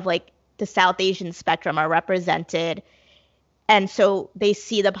faces of like the South Asian spectrum are represented. And so they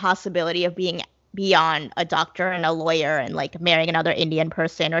see the possibility of being beyond a doctor and a lawyer and like marrying another Indian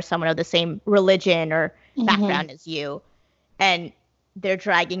person or someone of the same religion or background as you. And they're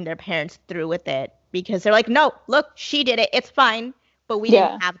dragging their parents through with it because they're like, no, look, she did it. It's fine. But we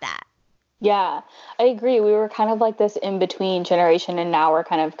didn't have that. Yeah, I agree. We were kind of like this in-between generation, and now we're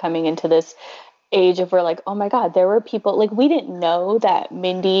kind of coming into this age of where like, oh my God, there were people, like we didn't know that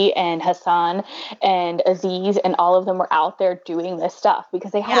Mindy and Hassan and Aziz and all of them were out there doing this stuff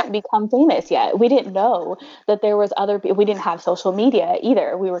because they hadn't become famous yet. We didn't know that there was other people. We didn't have social media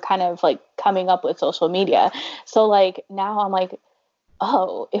either. We were kind of like coming up with social media. So like now I'm like,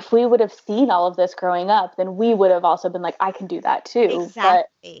 oh, if we would have seen all of this growing up, then we would have also been like, I can do that too. Exactly.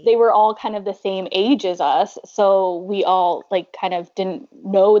 But they were all kind of the same age as us. So we all like kind of didn't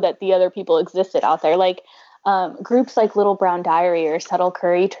know that the other people existed out there. Like groups like Little Brown Diary or Subtle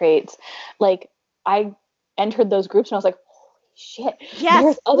Curry Traits. Like I entered those groups and I was like, holy shit, Yes,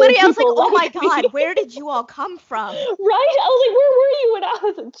 there's other literally, I was like, people oh my like me. God, where did you all come from? Right? I was like, where were you when I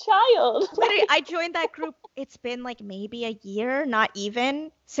was a child? Literally, I joined that group. It's been like maybe a year, not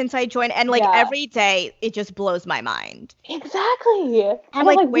even, since I joined. And like Yeah. every day, it just blows my mind. Exactly. I'm And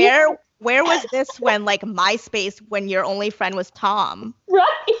like, I'm where was this when like MySpace, when your only friend was Tom? right.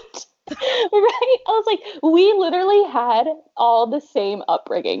 Right. I was like, we literally had all the same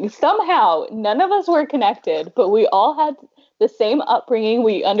upbringing. Somehow, none of us were connected, but we all had the same upbringing.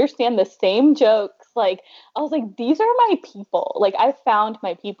 We understand the same jokes. Like, I was like, these are my people. Like, I found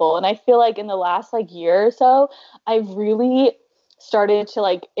my people. And I feel like in the last like year or so, I've really started to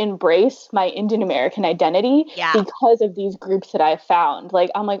like embrace my Indian American identity Yeah. because of these groups that I found. Like,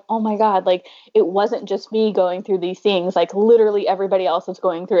 I'm like, oh my God, like it wasn't just me going through these things, like literally everybody else is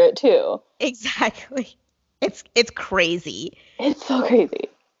going through it too. Exactly. It's crazy. It's so crazy.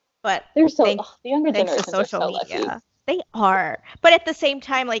 But They're so thanks, the younger thanks to generations are social so lucky. media. They are. But at the same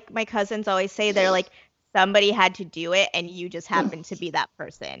time, like my cousins always say, they're like, somebody had to do it and you just happen to be that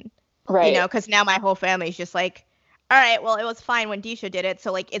person. Right. You know, because now my whole family's just like, all right, well, it was fine when Disha did it.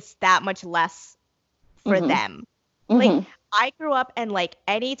 So like it's that much less for them. Like I grew up and like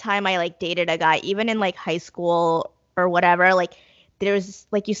anytime I like dated a guy, even in like high school or whatever, like there's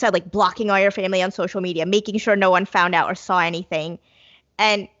like you said, like blocking all your family on social media, making sure no one found out or saw anything.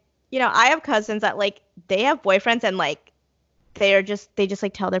 And you know, I have cousins that like they have boyfriends and like they just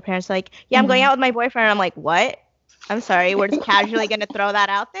like tell their parents like, yeah, I'm going out with my boyfriend. And I'm like, what? I'm sorry, we're just casually gonna throw that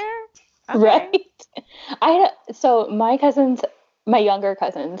out there? Okay. Right. So my cousins, my younger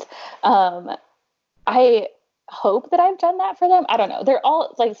cousins, I hope that I've done that for them. I don't know. They're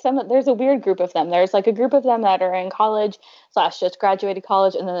all like there's a weird group of them. There's like a group of them that are in college / just graduated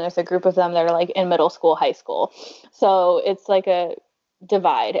college. And then there's a group of them that are like in middle school, high school. So it's like a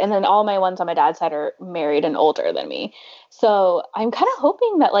divide. And then all my ones on my dad's side are married and older than me. So I'm kind of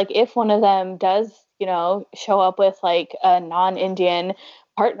hoping that like if one of them does, show up with like a non-Indian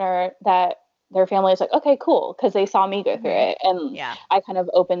partner, that their family is like, okay, cool, because they saw me go through it, and Yeah. I kind of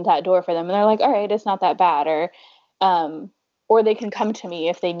opened that door for them, and they're like, all right, it's not that bad, or they can come to me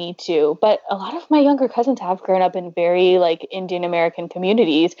if they need to. But a lot of my younger cousins have grown up in very like Indian American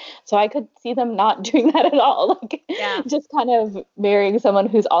communities, so I could see them not doing that at all. Like, just kind of marrying someone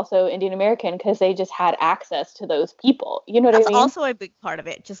who's also Indian American because they just had access to those people. You know what I mean? That's also a big part of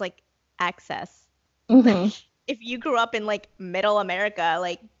it, just like access. If you grew up in like middle America,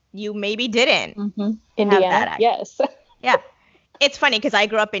 like you maybe didn't Indiana, have that yes. Yeah. It's funny because I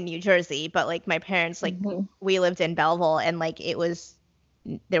grew up in New Jersey, but like my parents, like we lived in Belleville, and like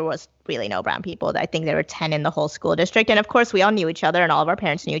there was really no brown people. I think there were 10 in the whole school district. And of course we all knew each other and all of our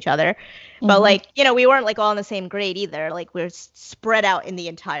parents knew each other. But like, we weren't like all in the same grade either. Like we're spread out in the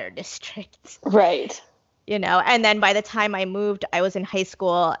entire district. Right. And then by the time I moved, I was in high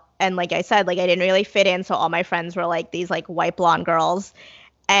school. And like I said, like I didn't really fit in. So all my friends were like these like white blonde girls.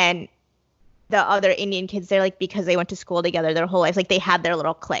 And the other Indian kids, they're like, because they went to school together their whole lives, like they had their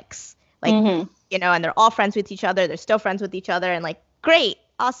little cliques, like, and they're all friends with each other. They're still friends with each other, and like, great,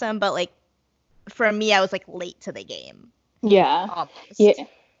 awesome. But like, for me, I was like late to the game. Yeah. Almost. Yeah.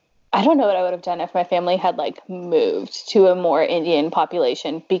 I don't know what I would have done if my family had like moved to a more Indian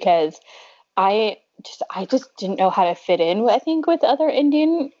population, because I just didn't know how to fit in, I think, with other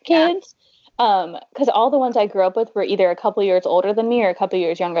Indian kids. Because all the ones I grew up with were either a couple years older than me or a couple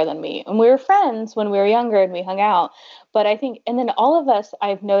years younger than me. And we were friends when we were younger and we hung out. But I think, and then all of us,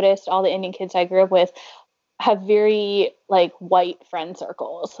 I've noticed all the Indian kids I grew up with have very like white friend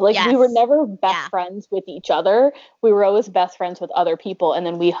circles. Like we were never best friends with each other. We were always best friends with other people. And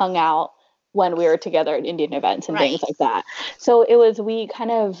then we hung out when we were together at Indian events and things like that. So we kind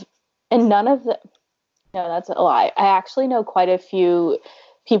of, and none of the, no, that's a lie. I actually know quite a few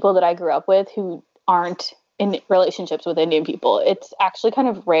people that I grew up with who aren't in relationships with Indian people. It's actually kind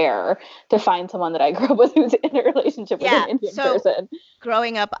of rare to find someone that I grew up with who's in a relationship with an Indian person.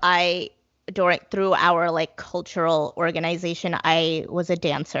 Growing up, through our like cultural organization, I was a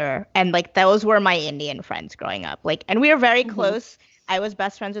dancer, and like those were my Indian friends growing up. Like, and we were very close. I was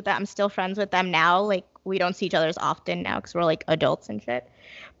best friends with them. I'm still friends with them now. Like, we don't see each other as often now because we're like adults and shit.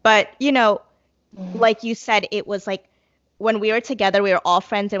 But like you said, it was like when we were together, we were all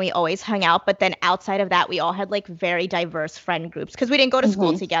friends and we always hung out. But then outside of that, we all had like very diverse friend groups because we didn't go to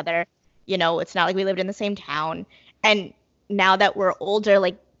school together. It's not like we lived in the same town. And now that we're older,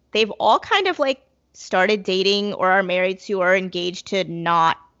 like they've all kind of like started dating or are married to or engaged to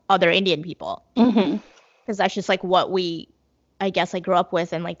not other Indian people. Because that's just like what I guess I grew up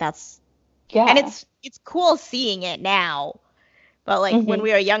with. And like that's, and it's cool seeing it now. But like when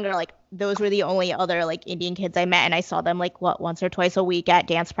we were younger, like those were the only other like Indian kids I met, and I saw them like once or twice a week at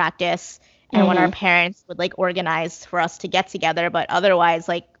dance practice, and when our parents would like organize for us to get together, but otherwise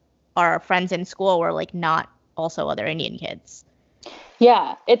like our friends in school were like not also other Indian kids.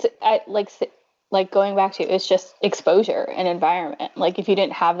 Yeah, it's like going back to, it's just exposure and environment. Like if you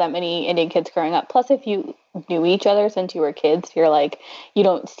didn't have that many Indian kids growing up, plus if you knew each other since you were kids, you're like, you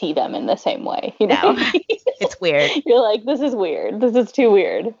don't see them in the same way. You know, it's weird. You're like, this is weird. This is too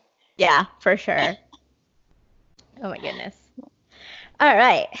weird. Yeah, for sure. Oh my goodness. All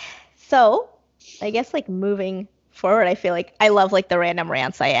right. So I guess like moving forward, I feel like I love like the random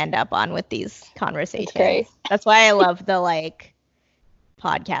rants I end up on with these conversations. Great. That's why I love the like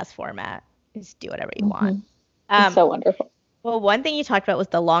podcast format. Just do whatever you want. It's so wonderful. Well, one thing you talked about was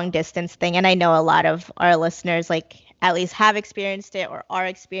the long distance thing, and I know a lot of our listeners like at least have experienced it or are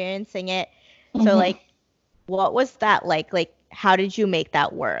experiencing it. So like, what was that like? Like, how did you make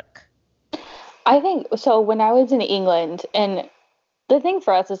that work? I think so. When I was in England, and the thing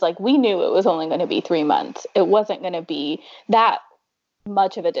for us is like, we knew it was only going to be 3 months. It wasn't going to be that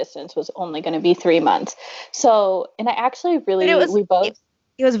much of a distance, was only going to be 3 months. So, and I actually really,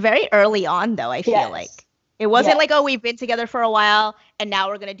 it was very early on though, I feel like. It wasn't like, oh, we've been together for a while and now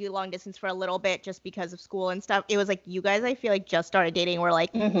we're going to do long distance for a little bit just because of school and stuff. It was like, you guys, I feel like just started dating. We're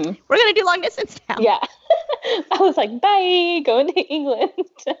like, we're going to do long distance now. Yeah. I was like, bye, going to England.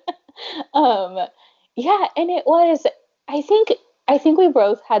 Yeah. And it was, I think we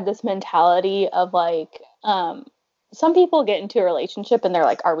both had this mentality of like, some people get into a relationship and they're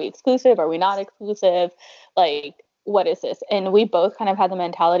like, are we exclusive? Are we not exclusive? Like, what is this? And we both kind of had the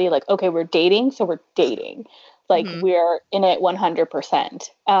mentality like, okay, we're dating, so we're dating. Like we're in it 100%.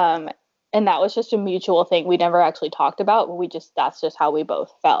 And that was just a mutual thing. We never actually talked about, but that's just how we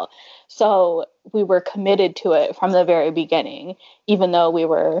both felt. So we were committed to it from the very beginning, even though we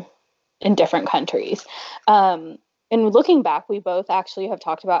were in different countries. And looking back, we both actually have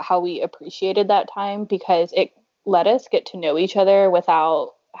talked about how we appreciated that time because it let us get to know each other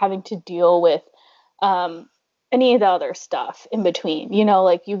without having to deal with any of the other stuff in between. You know,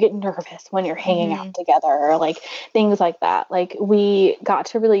 like you get nervous when you're hanging out together or like things like that. Like we got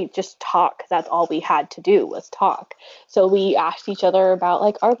to really just talk, because that's all we had to do was talk. So we asked each other about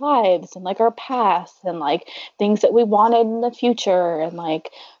like our lives and like our past and like things that we wanted in the future, and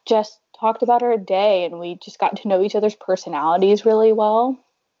like just talked about our day, and we just got to know each other's personalities really well.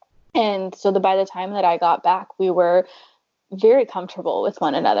 And so by the time that I got back, we were very comfortable with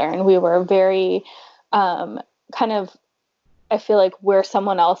one another, and we were very kind of, I feel like where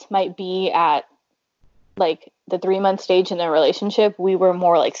someone else might be at like the 3-month stage in their relationship, we were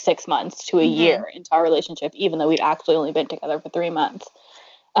more like 6 months to a year into our relationship, even though we'd actually only been together for 3 months.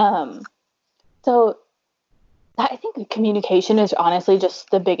 So I think communication is honestly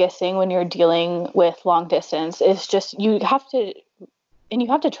just the biggest thing when you're dealing with long distance. Is just you have to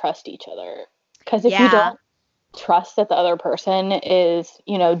trust each other, because if you don't trust that the other person is,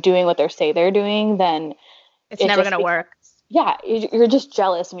 you know, doing what they say they're doing, then it's never going to work. Yeah, you're just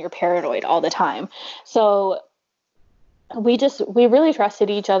jealous and you're paranoid all the time. So we really trusted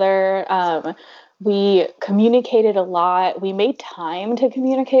each other. We communicated a lot. We made time to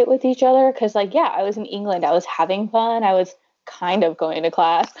communicate with each other because, like, yeah, I was in England. I was having fun. I was kind of going to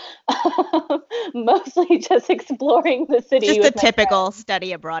class, mostly just exploring the city. Just a typical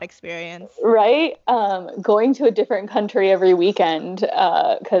study abroad experience. Right? Going to a different country every weekend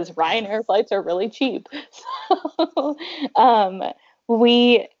because Ryanair flights are really cheap. So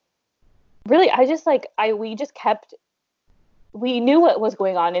we knew what was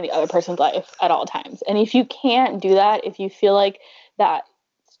going on in the other person's life at all times. And if you can't do that, if you feel like that's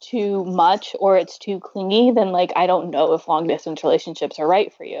too much or it's too clingy, then like, I don't know if long distance relationships are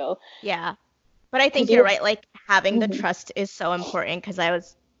right for you. Yeah. But I think you're right. Like having the trust is so important, because I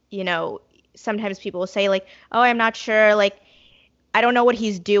was, you know, sometimes people will say like, oh, I'm not sure. Like, I don't know what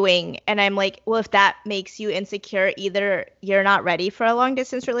he's doing. And I'm like, well, if that makes you insecure, either you're not ready for a long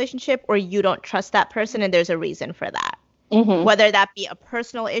distance relationship or you don't trust that person, and there's a reason for that. Whether that be a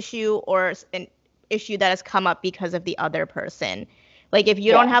personal issue or an issue that has come up because of the other person. Like if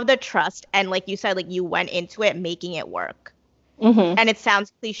you don't have the trust, and like you said, like you went into it making it work. And it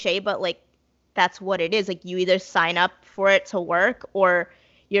sounds cliche, but like that's what it is. Like you either sign up for it to work or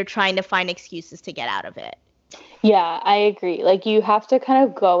you're trying to find excuses to get out of it. Yeah, I agree. Like you have to kind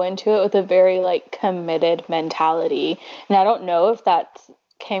of go into it with a very like committed mentality. And I don't know if that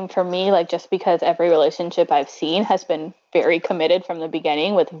came from me, like just because every relationship I've seen has been very committed from the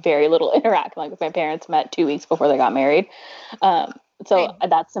beginning with very little interaction. Like my parents met 2 weeks before they got married. So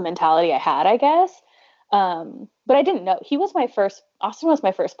that's the mentality I had, I guess. But but I didn't know. Austin was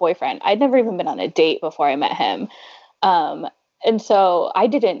my first boyfriend. I'd never even been on a date before I met him. Um, and so I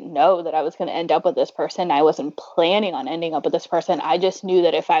didn't know that I was going to end up with this person. I wasn't planning on ending up with this person. I just knew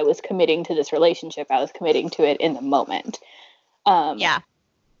that if I was committing to this relationship, I was committing to it in the moment. Yeah.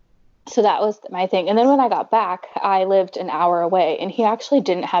 So that was my thing. And then when I got back, I lived an hour away, and he actually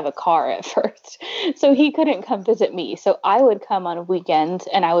didn't have a car at first. So he couldn't come visit me. So I would come on weekends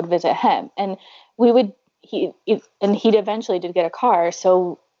and I would visit him. And we would, he'd eventually did get a car.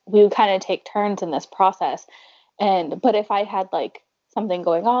 So we would kind of take turns in this process. But if I had like something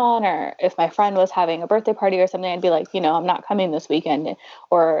going on, or if my friend was having a birthday party or something, I'd be like, I'm not coming this weekend,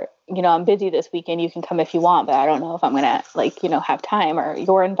 or, I'm busy this weekend. You can come if you want, but I don't know if I'm going to like, have time, or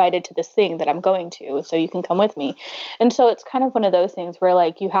you're invited to this thing that I'm going to, so you can come with me. And so it's kind of one of those things where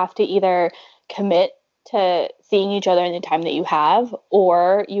like you have to either commit to seeing each other in the time that you have,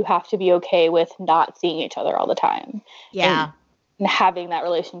 or you have to be okay with not seeing each other all the time. Yeah. And having that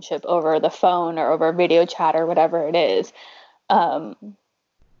relationship over the phone or over video chat or whatever it is. So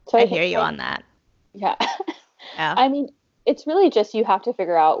I hear you on that. Yeah. Yeah. I mean, it's really just you have to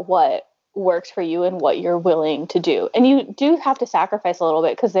figure out what works for you and what you're willing to do. And you do have to sacrifice a little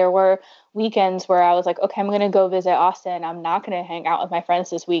bit, because there were weekends where I was like, okay, I'm going to go visit Austin. I'm not going to hang out with my friends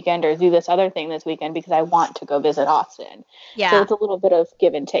this weekend or do this other thing this weekend because I want to go visit Austin. Yeah. So it's a little bit of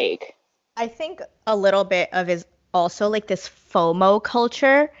give and take. I think a little bit of is also like this FOMO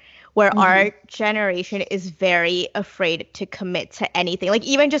culture where our generation is very afraid to commit to anything. Like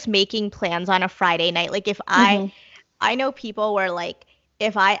even just making plans on a Friday night. Like if I know people where like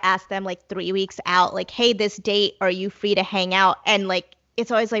if I ask them like 3 weeks out, like, hey, this date, are you free to hang out? And like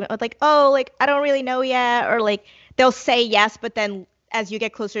it's always like, oh, like I don't really know yet, or like they'll say yes, but then as you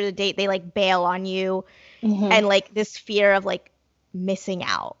get closer to the date, they like bail on you. And like this fear of like missing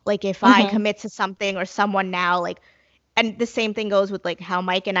out. Like if I commit to something or someone now, like, and the same thing goes with like how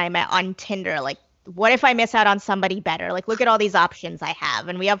Mike and I met on Tinder. Like, what if I miss out on somebody better? Like, look at all these options I have,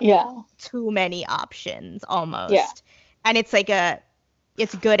 and we have too many options almost. Yeah. And it's like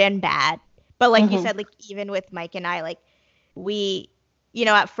it's good and bad. But like you said, like even with Mike and I, like we,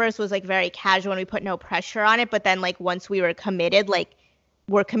 at first was like very casual and we put no pressure on it. But then like once we were committed, like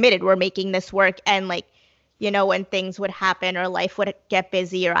we're committed, we're making this work. And like, when things would happen or life would get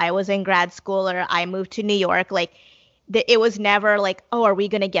busy, or I was in grad school or I moved to New York, like it was never like, oh, are we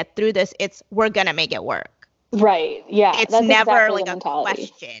going to get through this? It's we're going to make it work. Right. Yeah. It's never exactly like a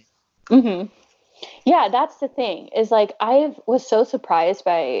question. Yeah, that's the thing, is like I was so surprised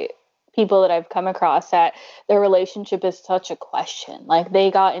by people that I've come across that their relationship is such a question. Like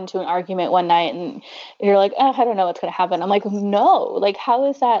they got into an argument one night and you're like, oh, I don't know what's going to happen. I'm like, no, like how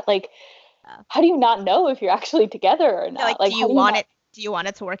is that? Like, how do you not know if you're actually together or not? Like do you want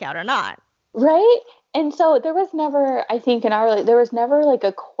it to work out or not? Right. And so there was never, I think there was never like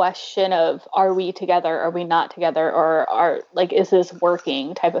a question of, are we together? Are we not together? Or is this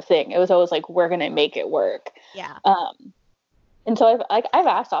working type of thing? It was always like, we're going to make it work. Yeah. And so I've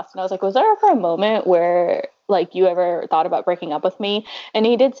asked Austin, I was like, was there ever a moment where like you ever thought about breaking up with me? And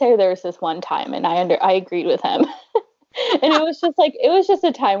he did say there's this one time, and I agreed with him. And it was just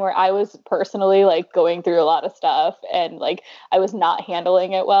a time where I was personally like going through a lot of stuff, and like I was not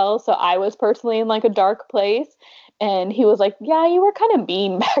handling it well. So I was personally in like a dark place. And he was like, yeah, you were kind of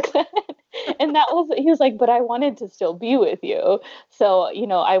mean back then. And he was like, but I wanted to still be with you. So,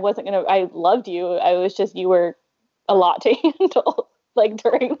 I loved you. I was just, you were a lot to handle like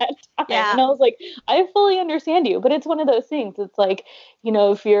during that time. Yeah. And I was like, I fully understand you, but it's one of those things. It's like,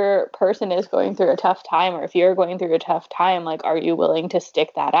 if your person is going through a tough time, or if you're going through a tough time, like, are you willing to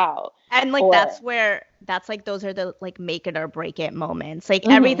stick that out? And like, that's like, those are the like make it or break it moments. Like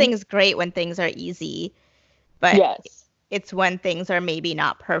everything's great when things are easy, but it's when things are maybe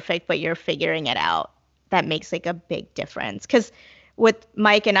not perfect, but you're figuring it out, that makes like a big difference. Because with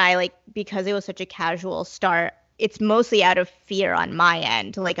Mike and I, like, because it was such a casual start, it's mostly out of fear on my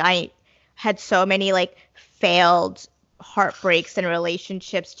end. Like I had so many like failed heartbreaks and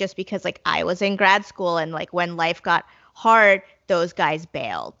relationships just because like I was in grad school, and like when life got hard, those guys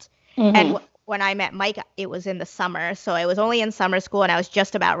bailed. And when I met Mike, it was in the summer. So I was only in summer school and I was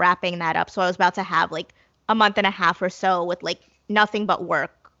just about wrapping that up. So I was about to have like a month and a half or so with like nothing but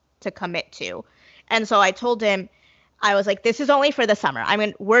work to commit to. And so I told him, I was like, this is only for the summer.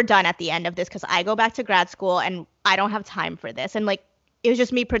 We're done at the end of this because I go back to grad school and I don't have time for this. And like, it was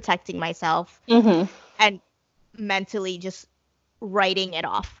just me protecting myself and mentally just writing it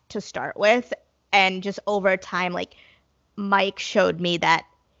off to start with. And just over time, like Mike showed me that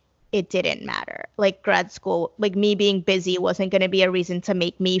it didn't matter. Like grad school, like me being busy wasn't going to be a reason to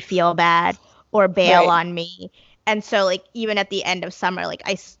make me feel bad or bail on me. And so like even at the end of summer, like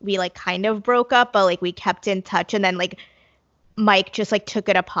we like kind of broke up, but like we kept in touch. And then like Mike just like took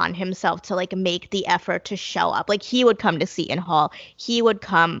it upon himself to like make the effort to show up. Like he would come to Seton Hall. He would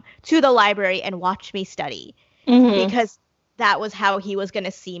come to the library and watch me study because that was how he was going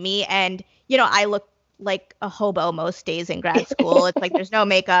to see me. And, you know, I look like a hobo most days in grad school. It's like there's no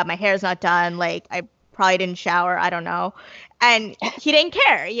makeup. My hair's not done. Like I probably didn't shower. I don't know. And he didn't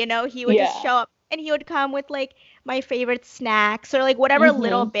care, you know, he would just show up and he would come with like my favorite snacks or like whatever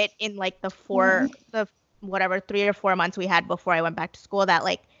little bit in like the 3 or 4 months we had before I went back to school that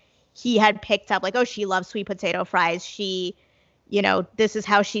like he had picked up like, oh, she loves sweet potato fries. She, you know, this is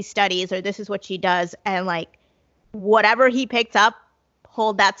how she studies or this is what she does. And like whatever he picked up,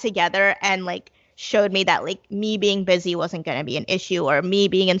 pulled that together and like showed me that like me being busy wasn't going to be an issue or me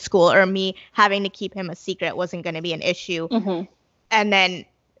being in school or me having to keep him a secret wasn't going to be an issue. And then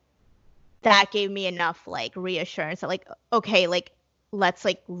that gave me enough like reassurance that like, okay, like let's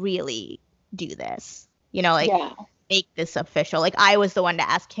like really do this, you know, like make this official. Like I was the one to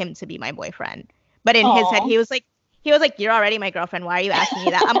ask him to be my boyfriend, but in his head he was like, you're already my girlfriend. Why are you asking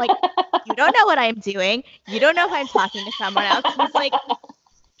me that? I'm like, you don't know what I'm doing. You don't know if I'm talking to someone else.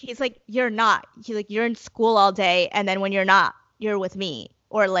 He's like, you're not. He's like, you're in school all day. And then when you're not, you're with me.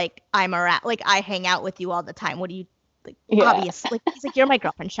 Or like, I'm around, like I hang out with you all the time. What do you like? Obvious. Like, he's like, you're my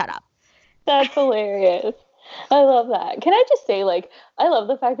girlfriend. Shut up. That's hilarious. I love that. Can I just say, like, I love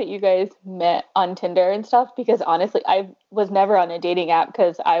the fact that you guys met on Tinder and stuff because honestly, I was never on a dating app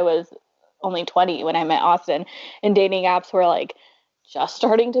because I was only 20 when I met Austin, and dating apps were like just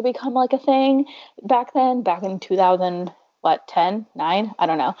starting to become like a thing back then, back in 2000, 10, 9? I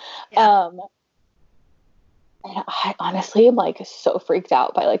don't know. Yeah. And I honestly am like so freaked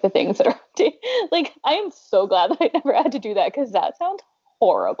out by like the things that are like, I am so glad that I never had to do that because that sounds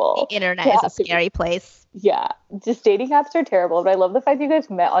horrible. The internet is a scary place. Yeah, just dating apps are terrible, but I love the fact that you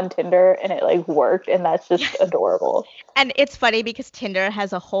guys met on Tinder and it like worked, and that's just adorable. And it's funny because Tinder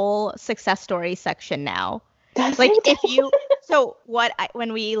has a whole success story section now. That's like right. If you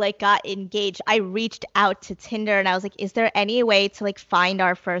when we like got engaged, I reached out to Tinder and I was like, is there any way to like find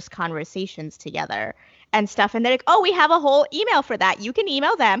our first conversations together and stuff? And they're like, oh, we have a whole email for that. You can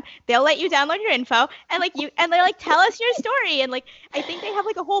email them. They'll let you download your info and they're like, tell us your story. And like, I think they have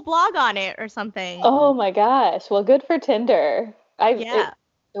like a whole blog on it or something. Oh my gosh. Well, good for Tinder. It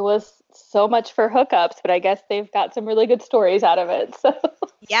was so much for hookups, but I guess they've got some really good stories out of it. So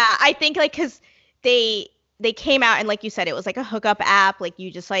yeah, I think like, cause they came out and like you said, it was like a hookup app. Like you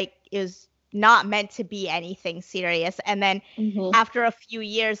just like, it was not meant to be anything serious. And then after a few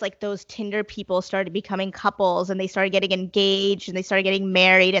years, like those Tinder people started becoming couples and they started getting engaged and they started getting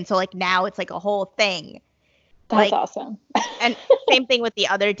married. And so like now it's like a whole thing. That's awesome. And same thing with the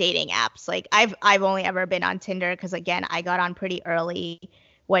other dating apps. Like I've only ever been on Tinder because again, I got on pretty early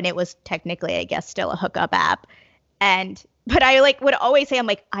when it was technically, I guess, still a hookup app. But I like would always say,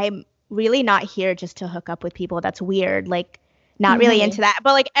 I'm really not here just to hook up with people. That's weird. Like not really into that.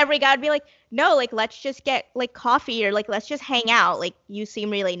 But like every guy would be like, no, like let's just get like coffee or like let's just hang out. Like you seem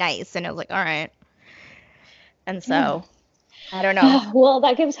really nice. And I was like, all right. And so I don't know. Well,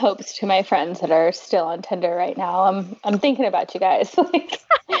 that gives hopes to my friends that are still on Tinder right now. I'm thinking about you guys. Like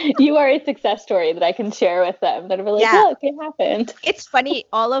you are a success story that I can share with them. That are like, look, it happened. It's funny.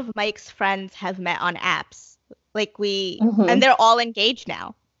 All of Mike's friends have met on apps. Like and they're all engaged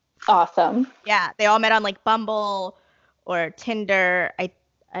now. Awesome. Yeah, they all met on like Bumble or Tinder. I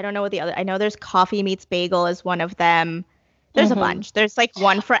don't know what the other. I know there's Coffee Meets Bagel is one of them. There's a bunch. There's like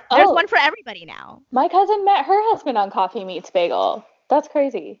one for everybody now. My cousin met her husband on Coffee Meets Bagel. That's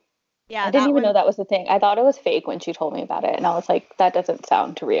crazy. Yeah, I didn't even know that was the thing. I thought it was fake when she told me about it, and I was like, that doesn't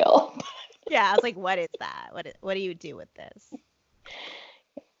sound real. Yeah, I was like, what is that? What do you do with this?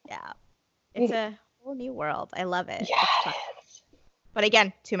 Yeah, it's a whole new world. I love it. Yes. But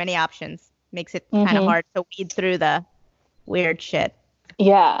again, too many options makes it kind of hard to weed through the weird shit.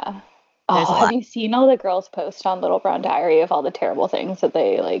 Yeah. Have you seen all the girls post on Little Brown Diary of all the terrible things that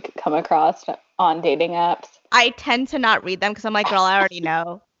they like come across on dating apps? I tend to not read them because I'm like, girl, I already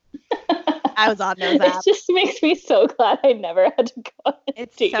know. I was on those apps. It just makes me so glad I never had to go on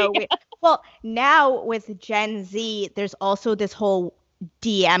It's so weird. Well, now with Gen Z, there's also this whole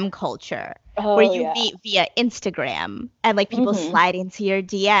DM culture where you meet via Instagram and like people slide into your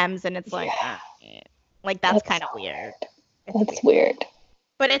DMs and it's like, like that's kind of weird. That's weird.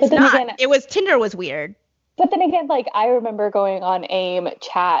 But it's not. Again, Tinder was weird. But then again, like I remember going on AIM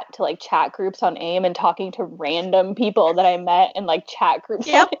chat to like chat groups on AIM and talking to random people that I met in like chat groups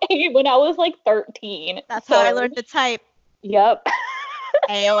on AIM when I was like 13. That's how I learned to type. Yep.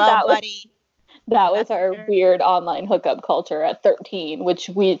 AOL buddy. That was our weird online hookup culture at 13, which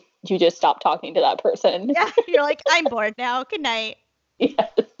you just stopped talking to that person. Yeah, you're like, I'm bored now. Good night. Yes.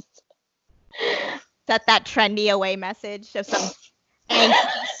 Set that trendy away message of some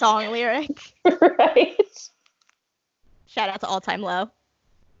angsty song lyric. Right. Shout out to All Time Low.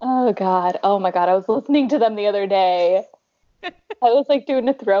 Oh God. Oh my God. I was listening to them the other day. I was like doing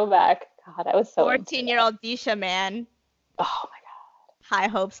a throwback. God, I was so 14-year-old Disha, man. Oh my God. High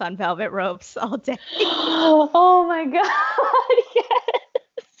hopes on velvet ropes all day. Oh my God.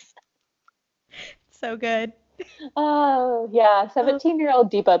 Yes. So good. Oh yeah.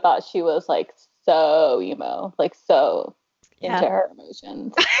 17-year-old Dipa thought she was like so emo, like so into her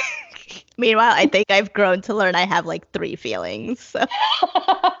emotions. Meanwhile, I think I've grown to learn I have like 3 feelings. So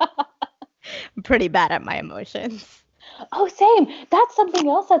I'm pretty bad at my emotions. Oh, same. That's something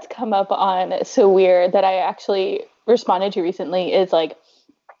else that's come up on So Weird that I actually responded to recently is like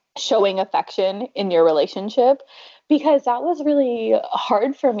showing affection in your relationship, because that was really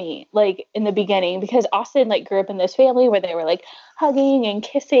hard for me like in the beginning, because Austin like grew up in this family where they were like hugging and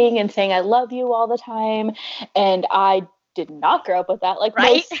kissing and saying I love you all the time, and I did not grow up with that. Like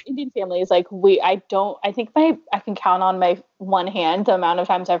most Indian families, like I think I can count on my one hand the amount of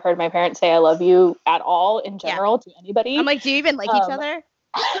times I've heard my parents say I love you at all in general to anybody. I'm like, do you even like each other?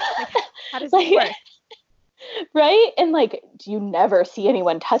 Like, how does like, it work? Right? And like, do you never see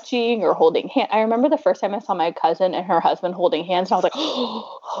anyone touching or holding hands? I remember the first time I saw my cousin and her husband holding hands, and I was like,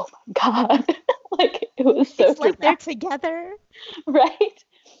 oh my God. Like, it was so it's like they're together. Right?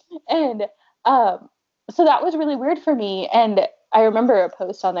 And so that was really weird for me. And I remember a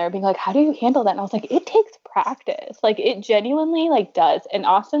post on there being like, how do you handle that? And I was like, it takes practice. Like, it genuinely like does. And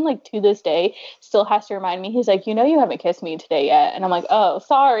Austin, like to this day, still has to remind me, he's like, you know, you haven't kissed me today yet. And I'm like, oh,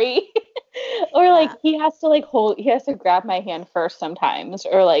 sorry. Or like he has to grab my hand first sometimes,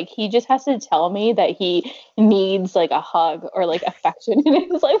 or like he just has to tell me that he needs like a hug or like affection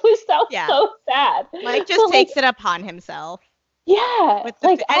in his life, which sounds so sad. Mike just takes it upon himself. Yeah.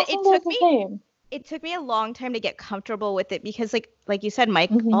 And it took me a long time to get comfortable with it, because like you said,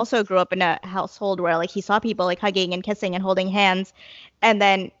 Mike also grew up in a household where like he saw people like hugging and kissing and holding hands. And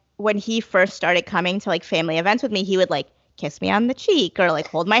then when he first started coming to like family events with me, he would like kiss me on the cheek or like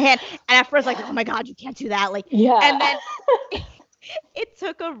hold my hand. And at first, like, oh my God, you can't do that. Like, and then it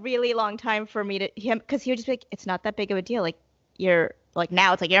took a really long time for me because he would just be like, it's not that big of a deal. Like, you're like,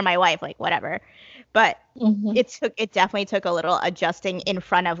 now it's like, you're my wife, like, whatever. But it definitely took a little adjusting in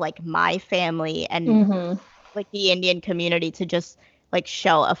front of like my family and like the Indian community to just like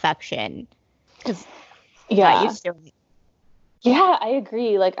show affection. Because not used to it. Yeah, I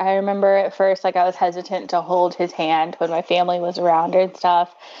agree. Like, I remember at first, like, I was hesitant to hold his hand when my family was around and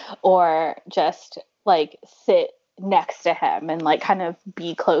stuff, or just like sit next to him and like kind of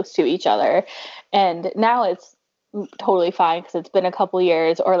be close to each other. And now it's totally fine because it's been a couple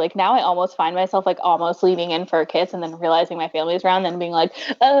years. Or like now I almost find myself like almost leaning in for a kiss and then realizing my family's around, then being like,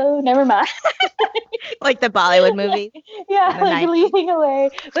 oh, never mind. Like the Bollywood movie. Yeah, like 90s. Leaning away.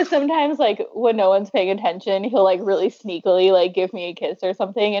 But sometimes like when no one's paying attention, he'll like really sneakily like give me a kiss or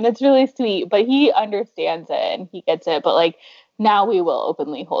something, and it's really sweet. But he understands it and he gets it. But like now we will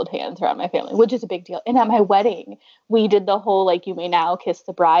openly hold hands around my family, which is a big deal. And at my wedding, we did the whole like you may now kiss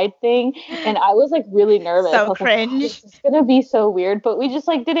the bride thing, and I was like really nervous. So cringe. Like, oh, this is gonna be so weird, but we just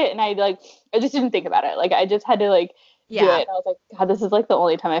like did it, and I just didn't think about it. Like I just had to like do it. And I was like, God, this is like the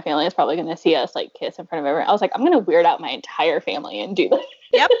only time my family is probably gonna see us like kiss in front of everyone. I was like, I'm gonna weird out my entire family and do that.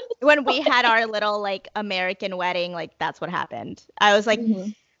 Yep. When we had our little like American wedding, like that's what happened. I was like,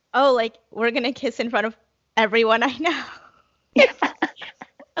 oh, like we're gonna kiss in front of everyone I know. I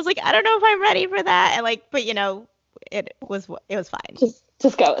was like, I don't know if I'm ready for that. And like, but you know, it was fine.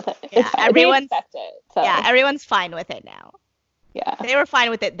 Just go with it. Yeah, everyone's accept it. So. Yeah, everyone's fine with it now. Yeah. They were fine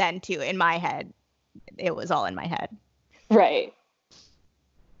with it then too. In my head, it was all in my head. Right.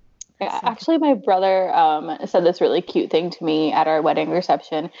 Yeah, actually, my brother said this really cute thing to me at our wedding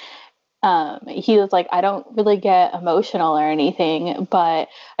reception. He was like, I don't really get emotional or anything, but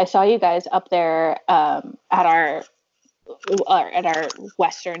I saw you guys up there at our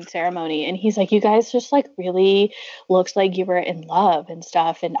Western ceremony, and he's like, you guys just like really looks like you were in love and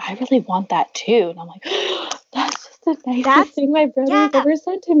stuff, and I really want that too. And I'm like, that's just the nicest thing my brother's ever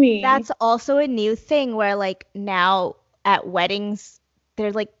said to me. That's also a new thing where like now at weddings,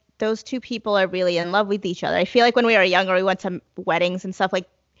 they're like those two people are really in love with each other. I feel like when we were younger, we went to weddings and stuff, like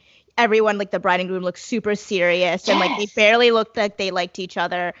everyone, like the bride and groom looked super serious and like they barely looked like they liked each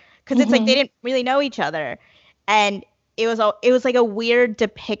other because it's like they didn't really know each other. And it was like a weird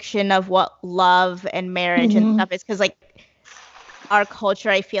depiction of what love and marriage and stuff is, because like our culture,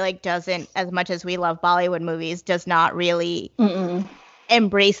 I feel like, doesn't, as much as we love Bollywood movies, does not really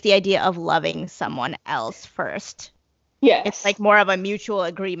embrace the idea of loving someone else first. Yes. It's like more of a mutual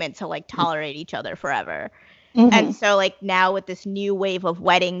agreement to like tolerate each other forever. And so like now with this new wave of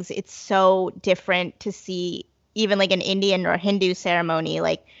weddings, it's so different to see even like an Indian or Hindu ceremony,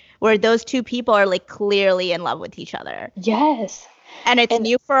 like where those two people are like clearly in love with each other. Yes. And it's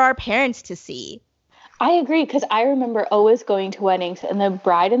new for our parents to see. I agree, because I remember always going to weddings and the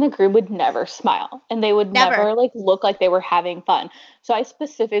bride and the groom would never smile and they would never like look like they were having fun. So I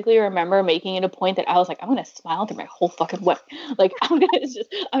specifically remember making it a point that I was like, I'm going to smile through my whole fucking wedding. Like I'm just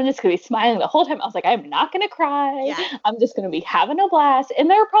going to be smiling the whole time. I was like, I'm not going to cry. Yeah. I'm just going to be having a blast. And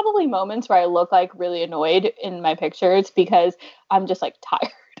there are probably moments where I look like really annoyed in my pictures because I'm just like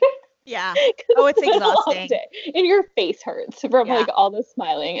tired. Yeah. Oh, it's exhausting. And your face hurts from like all the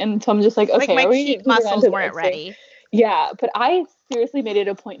smiling. And so I'm just like, okay, like my cheek muscles weren't ready. Yeah. But I seriously made it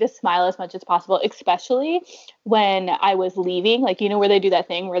a point to smile as much as possible, especially when I was leaving. Like, you know, where they do that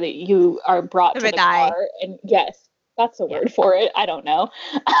thing where you are brought to the car. And yes, that's the word for it. I don't know.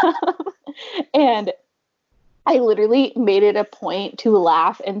 And I literally made it a point to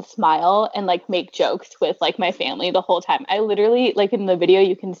laugh and smile and like make jokes with like my family the whole time. I literally, like in the video,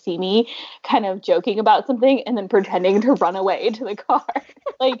 you can see me kind of joking about something and then pretending to run away to the car.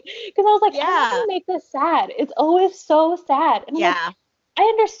 Like, because I was like, I'm not going to make this sad. It's always so sad. And I'm like, I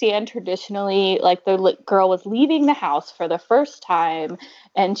understand traditionally, like the girl was leaving the house for the first time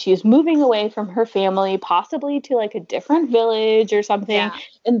and she's moving away from her family, possibly to like a different village or something. Yeah.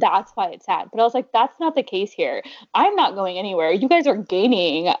 And that's why it's sad. But I was like, that's not the case here. I'm not going anywhere. You guys are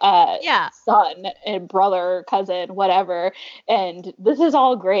gaining a son and brother, cousin, whatever. And this is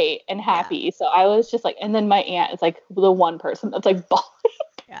all great and happy. Yeah. So I was just like, and then my aunt is like the one person that's like bawling.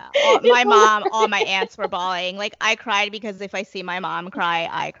 Yeah, my mom, all my aunts were bawling. Like, I cried because if I see my mom cry,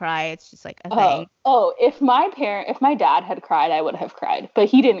 I cry. It's just like a thing. Oh, if my dad had cried, I would have cried. But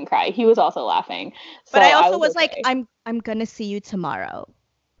he didn't cry. He was also laughing. So but I also was like, I'm gonna see you tomorrow.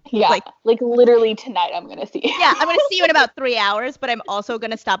 Yeah, like literally tonight I'm gonna see you. Yeah, I'm gonna see you in about 3 hours, but I'm also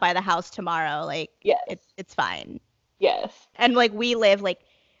gonna stop by the house tomorrow. Like, it's fine. Yes. And like we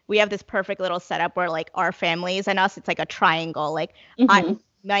have this perfect little setup where like our families and us, it's like a triangle. Like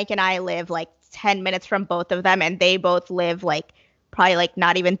Mike and I live like 10 minutes from both of them, and they both live like probably like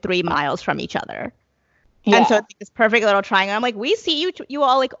not even 3 miles from each other. Yeah. And so it's like this perfect little triangle. I'm like, we see you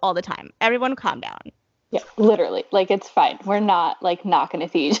all like all the time. Everyone calm down. Yeah, literally. Like, it's fine. We're not like not going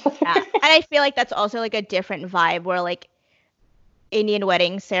to see each other. Yeah. And I feel like that's also like a different vibe where like Indian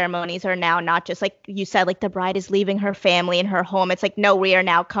wedding ceremonies are now not just like you said, like the bride is leaving her family and her home. It's like, no, we are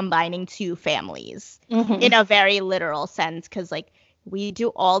now combining 2 families in a very literal sense, because like we do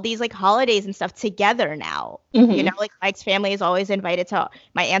all these like holidays and stuff together now. You know, like Mike's family is always invited to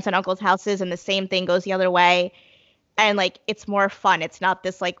my aunts and uncles' houses, and the same thing goes the other way. And like it's more fun. It's not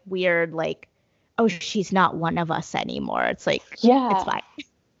this like weird like, oh, she's not one of us anymore. It's like, it's fine.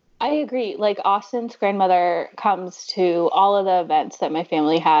 I agree. Like Austin's grandmother comes to all of the events that my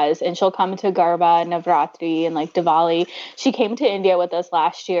family has, and she'll come to Garba, Navratri, and like Diwali. She came to India with us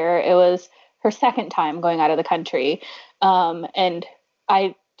last year. It was her second time going out of the country. And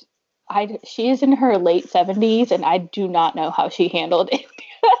she is in her late 70s, and I do not know how she handled India.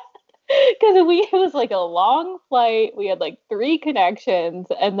 Because it was like a long flight. We had like 3 connections,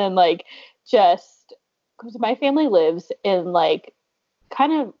 and then like just because my family lives in like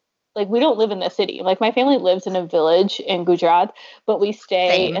kind of like, we don't live in the city. Like my family lives in a village in Gujarat, but we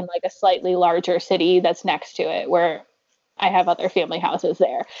stay in like a slightly larger city that's next to it, where I have other family houses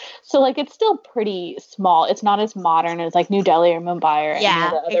there. So like it's still pretty small. It's not as modern as like New Delhi or Mumbai or any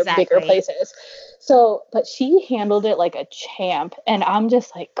of the other bigger places. So, but she handled it like a champ. And I'm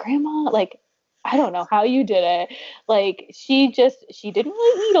just like, Grandma, like, I don't know how you did it. Like she didn't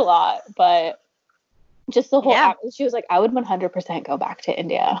really eat a lot, but just the whole she was like, I would 100% go back to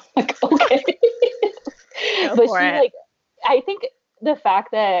India. Like, okay. But she like, I think the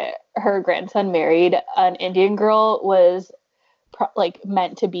fact that her grandson married an Indian girl was like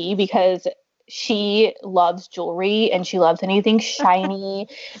meant to be, because she loves jewelry and she loves anything shiny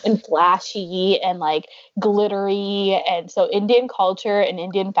and flashy and like glittery. And so Indian culture and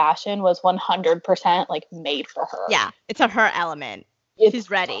Indian fashion was 100% like made for her. Yeah, it's her element.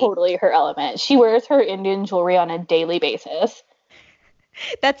 She's ready. Totally her element. She wears her Indian jewelry on a daily basis.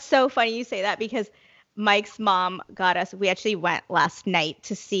 That's so funny you say that, because Mike's mom got us, we actually went last night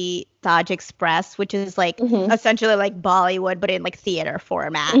to see Taj Express, which is like essentially like Bollywood, but in like theater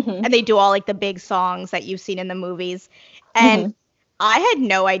format. And they do all like the big songs that you've seen in the movies. And I had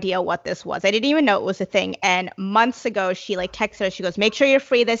no idea what this was. I didn't even know it was a thing. And months ago, she like texted us. She goes, "Make sure you're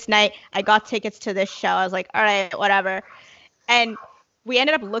free this night. I got tickets to this show." I was like, "All right, whatever." And we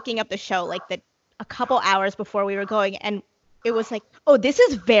ended up looking up the show like a couple hours before we were going, and it was like, "Oh, this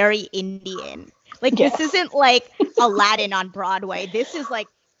is very Indian. Like Yeah. this isn't like Aladdin on Broadway. This is like,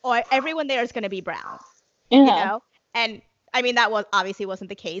 oh, everyone there is gonna be brown, you Yeah. know?" And I mean, that was obviously wasn't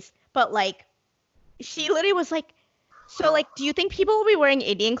the case, but like, she literally was like, "So like, do you think people will be wearing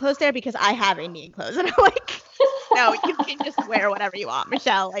Indian clothes there? Because I have Indian clothes." And I'm like, "No, you can just wear whatever you want,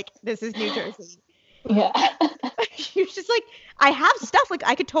 Michelle. Like, this is New Jersey." Yeah. She was just like, "I have stuff. Like,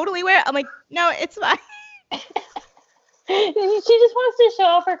 I could totally wear it." I'm like, "No, it's fine." She just wants to show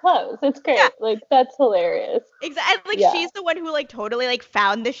off her clothes. It's great. Yeah. Like, that's hilarious. Exactly. Like, Yeah. she's the one who like totally like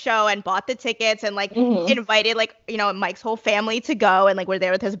found the show and bought the tickets and like invited like, you know, Mike's whole family to go, and like we're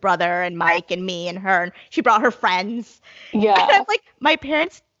there with his brother and Mike and me and her, and she brought her friends. Yeah. And I'm like, my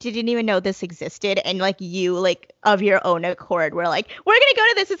parents didn't even know this existed, and like you like of your own accord were like, "We're gonna go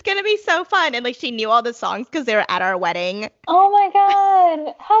to this, it's gonna be so fun." And like she knew all the songs because they were at our wedding. Oh my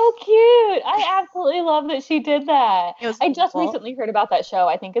God, how cute. I absolutely love that she did that. It was I just cool. recently heard about that show.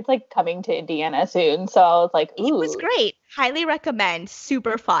 I think it's like coming to Indiana soon. So I was like, ooh. It was great. Highly recommend.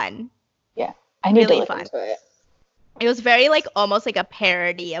 Super fun. Yeah, I need Really to look fun. into it. It was very like almost like a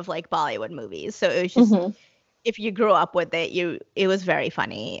parody of like Bollywood movies. So it was just if you grew up with it, it was very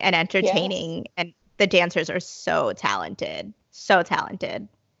funny and entertaining, and the dancers are so talented. So talented.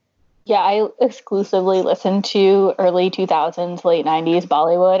 Yeah, I exclusively listened to early 2000s, late 90s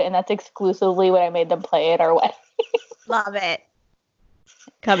Bollywood, and that's exclusively what I made them play at our wedding. Love it.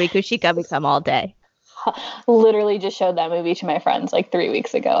 Kabhi Khushi Kabhie Gham all day. Literally just showed that movie to my friends like 3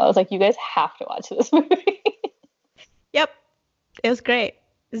 weeks ago. I was like, you guys have to watch this movie. Yep. It was great.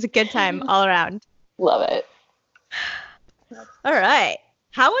 It was a good time all around. Love it. All right.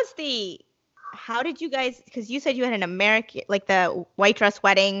 How did you guys, because you said you had an American, like the white dress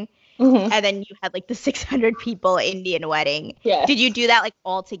wedding, and then you had like the 600 people Indian wedding. Yeah. Did you do that like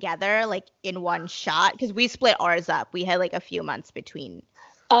all together, like in one shot? Because we split ours up. We had like a few months between.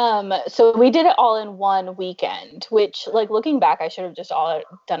 So we did it all in one weekend, which like looking back, I should have just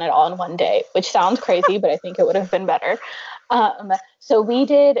done it all in one day, which sounds crazy, but I think it would have been better.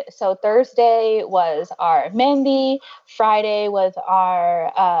 So Thursday was our Mehndi, Friday was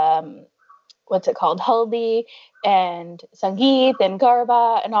our, what's it called? Haldi and Sangeet and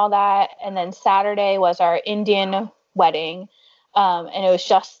Garba and all that. And then Saturday was our Indian wedding. And it was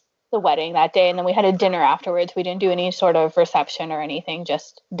just the wedding that day. And then we had a dinner afterwards. We didn't do any sort of reception or anything,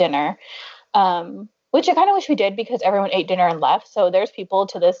 just dinner. Which I kind of wish we did because everyone ate dinner and left. So there's people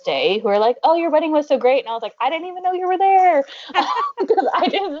to this day who are like, "Oh, your wedding was so great." And I was like, "I didn't even know you were there," because I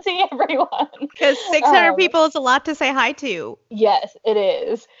didn't see everyone. Because 600 people is a lot to say hi to. Yes, it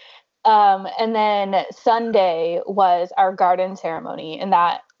is. And then Sunday was our garden ceremony. And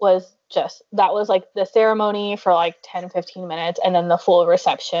that was like the ceremony for like 10-15 minutes and then the full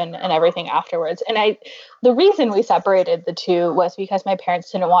reception and everything afterwards. And the reason we separated the two was because my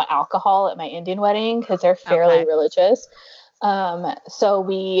parents didn't want alcohol at my Indian wedding because they're fairly religious.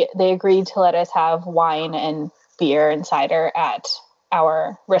 So they agreed to let us have wine and beer and cider at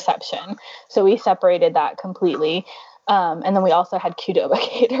our reception. So we separated that completely. And then we also had Qdoba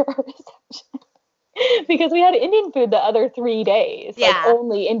cater our reception. Because we had Indian food the other 3 days, like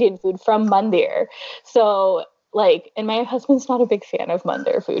only Indian food from Mandir. So like, and my husband's not a big fan of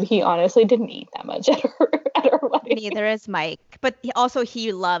Mandir food. He honestly didn't eat that much at our wedding. Neither is Mike, but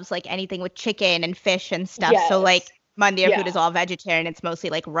he loves like anything with chicken and fish and stuff. Yes. So like Mandir food is all vegetarian. It's mostly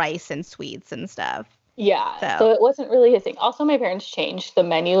like rice and sweets and stuff. Yeah, so it wasn't really his thing. Also, my parents changed the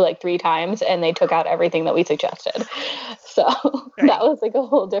menu like 3 times and they took out everything that we suggested. So that was like a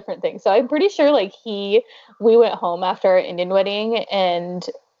whole different thing. So I'm pretty sure like we went home after our Indian wedding and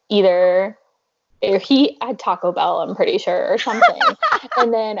either he had Taco Bell, I'm pretty sure, or something.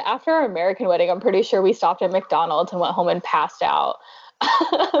 And then after our American wedding, I'm pretty sure we stopped at McDonald's and went home and passed out.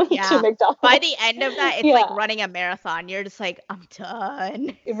 To McDonald's. By the end of that, it's like running a marathon. You're just like, I'm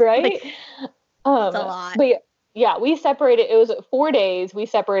done. Right? Like, it's a lot. But yeah, we separated. It was 4 days. We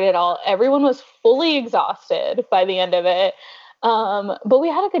separated all. Everyone was fully exhausted by the end of it. But we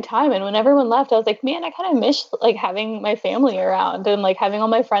had a good time. And when everyone left, I was like, man, I kind of miss like having my family around and like having all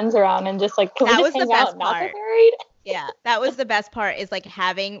my friends around and just like, can we just hang out and not get married? Yeah, that was the best part is like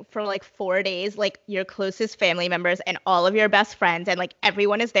having for like 4 days, like your closest family members and all of your best friends and like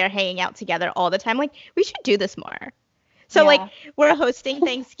everyone is there hanging out together all the time. Like we should do this more. So like we're hosting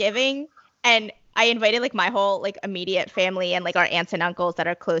Thanksgiving and I invited like my whole like immediate family and like our aunts and uncles that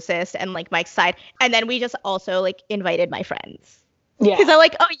are closest and like Mike's side. And then we just also like invited my friends. Yeah. Because I'm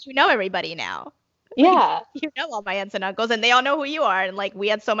like, oh, you know everybody now. Yeah. Like, you know all my aunts and uncles, and they all know who you are. And like, we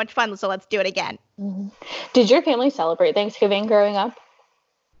had so much fun, so let's do it again. Mm-hmm. Did your family celebrate Thanksgiving growing up?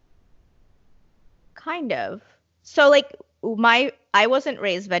 Kind of. So like, I wasn't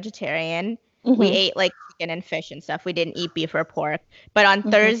raised vegetarian. We Mm-hmm. ate like chicken and fish and stuff. We didn't eat beef or pork. But on Mm-hmm.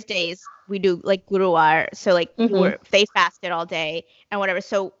 Thursdays, we do like guruar. So like, Mm-hmm. they fasted all day and whatever.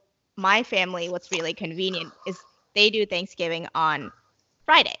 So my family, what's really convenient is they do Thanksgiving on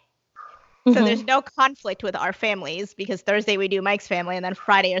Friday. So Mm-hmm. there's no conflict with our families because Thursday we do Mike's family and then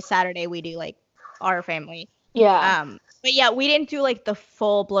Friday or Saturday we do like our family. Yeah. But yeah, we didn't do like the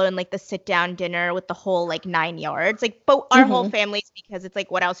full blown like the sit down dinner with the whole like 9 yards. Like, but our whole Mm-hmm. families, because it's like,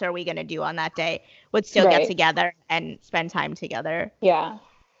 what else are we gonna do on that day? Would still get Right. together and spend time together. Yeah.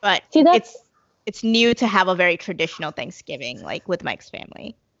 But See, it's new to have a very traditional Thanksgiving like with Mike's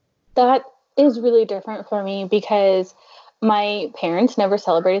family. that is really different for me because my parents never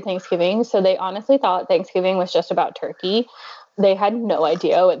celebrated Thanksgiving, so they honestly thought Thanksgiving was just about turkey. They had no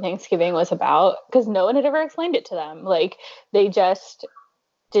idea what Thanksgiving was about because no one had ever explained it to them. Like, they just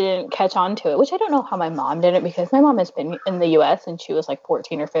didn't catch on to it, which I don't know how my mom didn't, because my mom has been in the US and she was like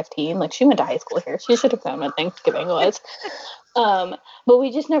 14 or 15. Like, she went to high school here. She should have known what Thanksgiving was. But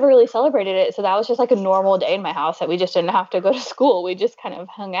we just never really celebrated it. So that was just like a normal day in my house that we just didn't have to go to school. We just kind of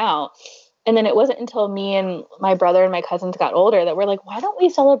hung out. And then it wasn't until me and my brother and my cousins got older that we're like, why don't we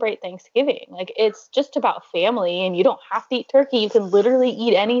celebrate Thanksgiving? Like, it's just about family and you don't have to eat turkey. You can literally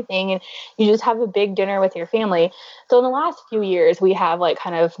eat anything and you just have a big dinner with your family. So in the last few years, we have like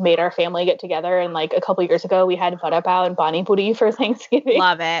kind of made our family get together. And like a couple years ago, we had vada pav and bani puri for Thanksgiving.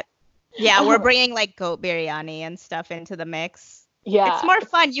 Love it. Yeah, we're bringing like goat biryani and stuff into the mix. Yeah. It's more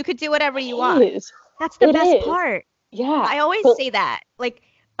fun. You could do whatever you want. That's the best part. Yeah. I always say that, like,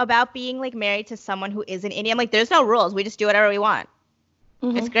 about being like married to someone who isn't Indian. Like, there's no rules. We just do whatever we want.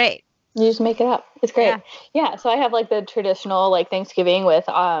 Mm-hmm. It's great. You just make it up. It's great. Yeah. So I have like the traditional like Thanksgiving with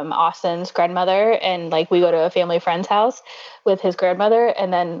Austin's grandmother, and like we go to a family friend's house with his grandmother,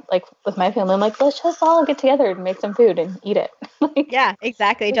 and then like with my family, I'm like, let's just all get together and make some food and eat it. Like, yeah,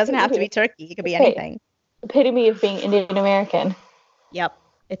 exactly. It doesn't have to be turkey. It could be anything. Epitome of being Indian American. Yep.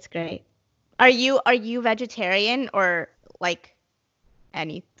 It's great. Are you vegetarian or like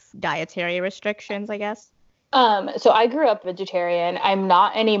any dietary restrictions, I guess? So I grew up vegetarian. I'm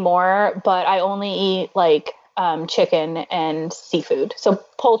not anymore, but I only eat like chicken and seafood. So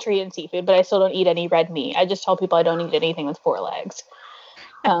poultry and seafood, but I still don't eat any red meat. I just tell people I don't eat anything with 4 legs.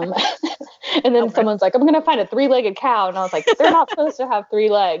 And then someone's like, I'm going to find a 3-legged cow. And I was like, they're not supposed to have 3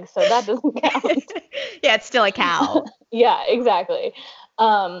 legs, so that doesn't count. Yeah, it's still a cow. Yeah, exactly.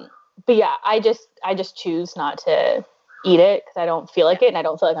 But yeah, I just choose not to eat it because I don't feel like it, and I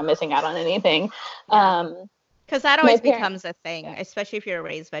don't feel like I'm missing out on anything. Because that always becomes a thing, especially if you're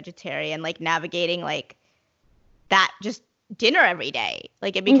raised vegetarian, like navigating like that just dinner every day.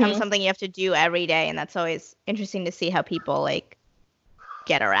 Like, it becomes something you have to do every day, and that's always interesting to see how people like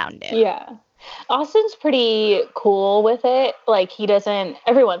get around it. Yeah. Austin's pretty cool with it. Like, he doesn't,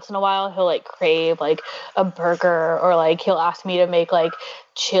 every once in a while he'll like crave like a burger, or like he'll ask me to make like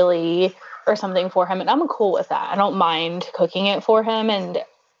chili or something for him, and I'm cool with that. I don't mind cooking it for him and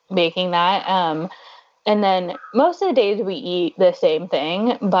making that. And then most of the days we eat the same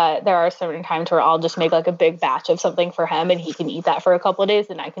thing, but there are certain times where I'll just make like a big batch of something for him and he can eat that for a couple of days,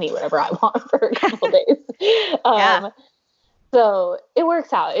 and I can eat whatever I want for a couple of days. So it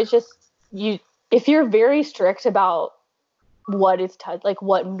works out. It's just, if you're very strict about what is like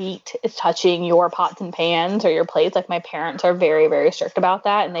what meat is touching your pots and pans or your plates, like my parents are very, very strict about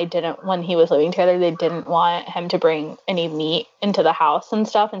that, and they didn't, when he was living together, they didn't want him to bring any meat into the house and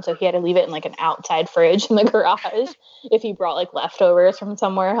stuff, and so he had to leave it in like an outside fridge in the garage if he brought like leftovers from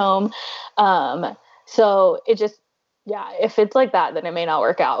somewhere home. So it just, if it's like that, then it may not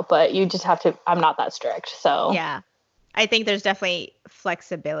work out, but you just have to, I'm not that strict. So yeah, I think there's definitely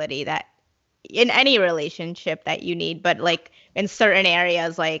flexibility that in any relationship that you need, but like in certain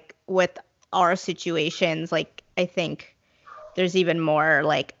areas, like with our situations, like I think there's even more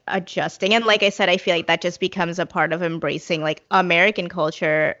like adjusting. And like I said, I feel like that just becomes a part of embracing like American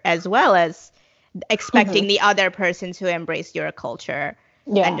culture, as well as expecting the other person to embrace your culture.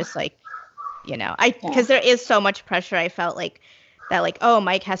 And just like, because there is so much pressure. I felt like that, like, oh,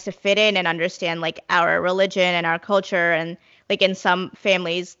 Mike has to fit in and understand like our religion and our culture, and like in some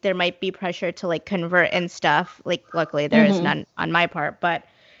families there might be pressure to like convert and stuff. Like, luckily there is none on my part, but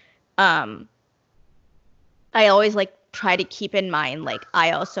I always like try to keep in mind like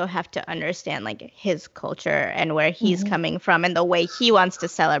I also have to understand like his culture and where he's coming from and the way he wants to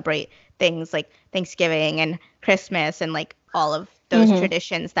celebrate things like Thanksgiving and Christmas and like all of those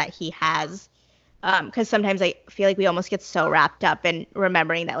traditions that he has. Because sometimes I feel like we almost get so wrapped up in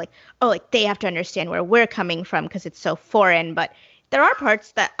remembering that, like, oh, like they have to understand where we're coming from because it's so foreign. But there are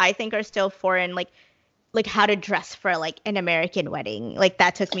parts that I think are still foreign, like how to dress for like an American wedding. Like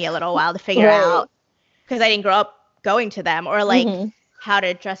that took me a little while to figure out because I didn't grow up going to them, or like how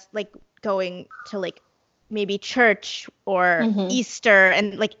to dress, like going to like maybe church or Easter,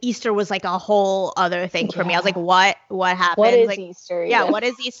 and like Easter was like a whole other thing for me. I was like, what happens? What is like, Easter? Yeah, what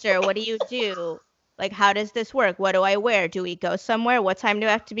is Easter? What do you do? Like, how does this work? What do I wear? Do we go somewhere? What time do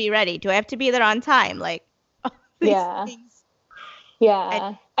I have to be ready? Do I have to be there on time? Like, all these things.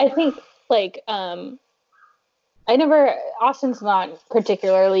 Yeah. I think like Austin's not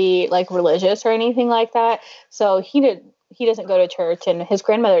particularly like religious or anything like that. So he doesn't go to church, and his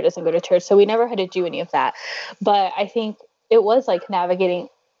grandmother doesn't go to church. So we never had to do any of that. But I think it was like navigating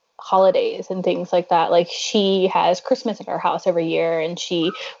holidays and things like that. Like she has Christmas at our house every year, and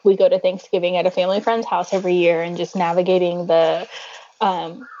we go to Thanksgiving at a family friend's house every year, and just navigating the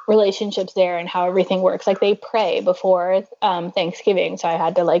relationships there and how everything works. Like they pray before Thanksgiving, so I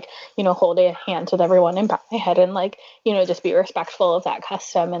had to like hold hands with everyone and bow my head and like just be respectful of that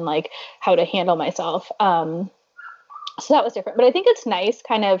custom and like how to handle myself. So that was different. But I think it's nice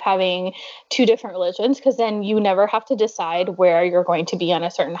kind of having two different religions, because then you never have to decide where you're going to be on a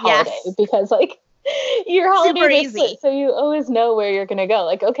certain holiday, because like your holiday is split, so you always know where you're going to go.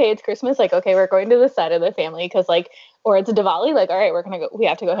 Like, okay, it's Christmas. Like, okay, we're going to this side of the family because like, or it's Diwali. Like, all right, we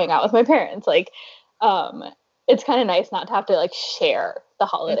have to go hang out with my parents. Like, it's kind of nice not to have to like share the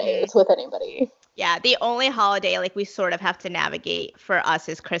holidays with anybody. Yeah, the only holiday like we sort of have to navigate for us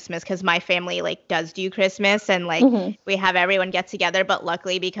is Christmas, because my family like does do Christmas, and like we have everyone get together. But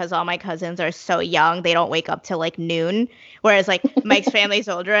luckily, because all my cousins are so young, they don't wake up till like noon. Whereas like Mike's family's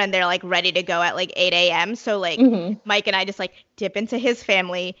older and they're like ready to go at like 8 a.m. So like Mike and I just like dip into his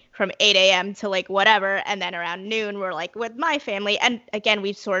family from 8 a.m. to like whatever. And then around noon, we're like with my family. And again,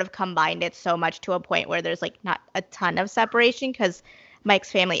 we've sort of combined it so much to a point where there's like not a ton of separation because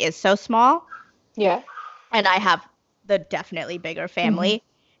Mike's family is so small. Yeah. And I have the definitely bigger family,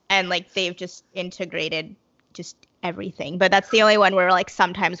 and like they've just integrated just everything. But that's the only one where like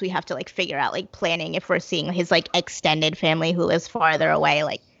sometimes we have to like figure out like planning if we're seeing his like extended family who lives farther away,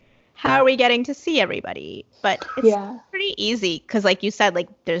 like how are we getting to see everybody? But it's pretty easy because like you said, like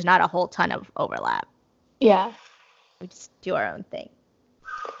there's not a whole ton of overlap. Yeah. We just do our own thing.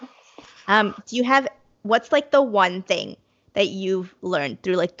 What's like the one thing that you've learned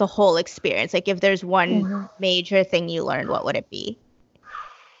through like the whole experience? Like if there's one major thing you learned, what would it be?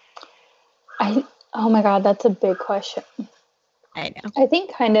 Oh my God, that's a big question. I know. I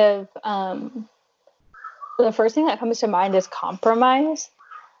think kind of the first thing that comes to mind is compromise.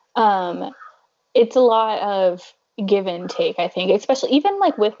 It's a lot of give and take, I think, especially even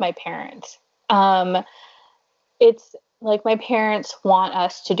like with my parents. It's like my parents want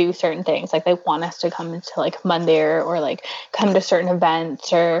us to do certain things. Like they want us to come to like Monday or like come to certain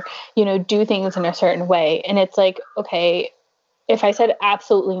events or, do things in a certain way. And it's like, okay, if I said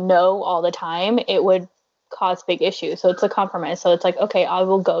absolutely no all the time, it would cause big issues. So it's a compromise. So it's like, okay, I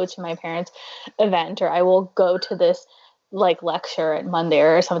will go to my parents' event, or I will go to this like lecture at Monday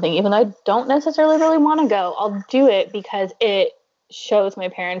or something, even though I don't necessarily really want to go. I'll do it because it shows my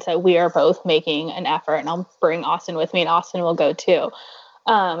parents that we are both making an effort, and I'll bring Austin with me and Austin will go too.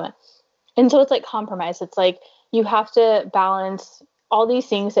 And so it's like compromise. It's like you have to balance all these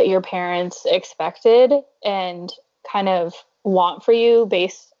things that your parents expected and kind of want for you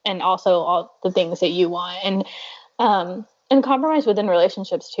and also all the things that you want, and compromise within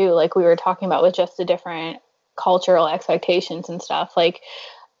relationships too. Like we were talking about with just the different cultural expectations and stuff. Like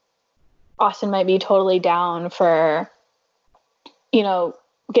Austin might be totally down for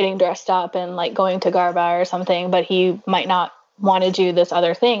getting dressed up and like going to Garba or something, but he might not want to do this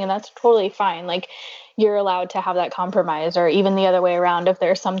other thing. And that's totally fine. Like you're allowed to have that compromise, or even the other way around. If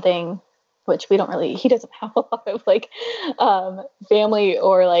there's something which he doesn't have a lot of like family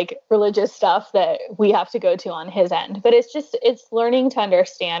or like religious stuff that we have to go to on his end, but it's learning to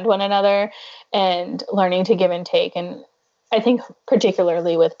understand one another and learning to give and take. And I think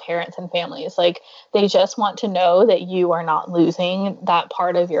particularly with parents and families, like they just want to know that you are not losing that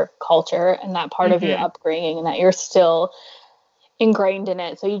part of your culture and that part of your upbringing, and that you're still ingrained in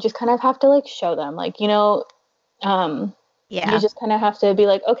it. So you just kind of have to like show them, like, you just kind of have to be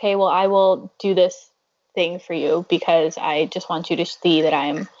like, okay, well, I will do this thing for you because I just want you to see that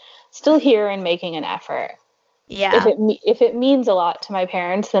I'm still here and making an effort. Yeah. If it means a lot to my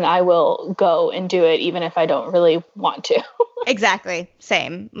parents, then I will go and do it, even if I don't really want to. Exactly.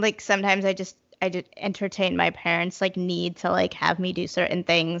 Same. Like sometimes I did entertain my parents like need to like have me do certain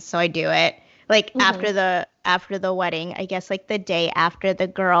things, so I do it. Like after the wedding, I guess like the day after the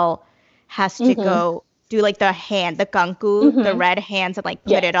girl has to go do like the ganku, the red hands, and like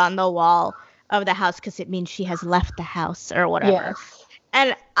put it on the wall of the house because it means she has left the house or whatever. Yes.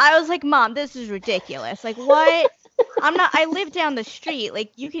 And I was like, Mom, this is ridiculous. Like, what? I live down the street.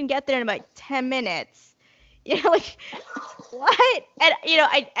 Like, you can get there in about 10 minutes. You know, like, what? And, you know,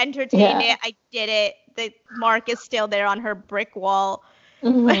 I entertained it. I did it. The mark is still there on her brick wall.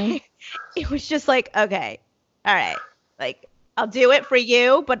 But it was just like, okay, all right. Like, I'll do it for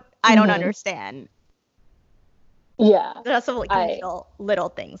you, but I don't understand. Yeah. There's also like little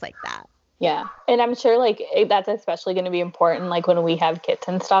things like that. Yeah. And I'm sure like that's especially going to be important like when we have kids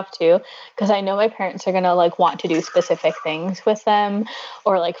and stuff too, because I know my parents are going to like want to do specific things with them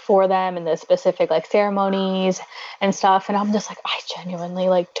or like for them in the specific like ceremonies and stuff. And I'm just like, I genuinely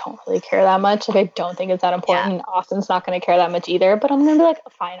like don't really care that much. Like I don't think it's that important. Yeah. Austin's not going to care that much either, but I'm going to be like,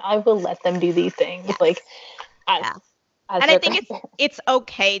 fine, I will let them do these things. Yes. Like as and I think it's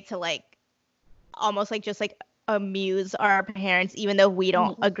okay to like almost like just like amuse our parents even though we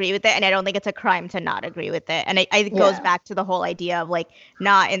don't agree with it, and I don't think it's a crime to not agree with it. And it goes back to the whole idea of like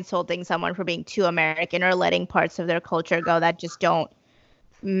not insulting someone for being too American or letting parts of their culture go that just don't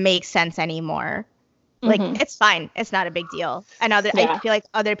make sense anymore. Like it's fine, it's not a big deal. And I feel like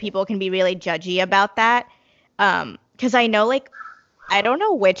other people can be really judgy about that, because I know like I don't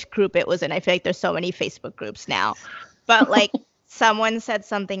know which group it was in. I feel like there's so many Facebook groups now, but like someone said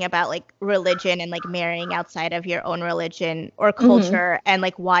something about like religion and like marrying outside of your own religion or culture and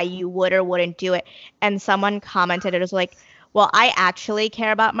like why you would or wouldn't do it. And someone commented, it was like, well, I actually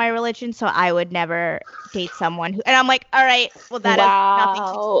care about my religion, so I would never date someone who, and I'm like, all right, well, that has nothing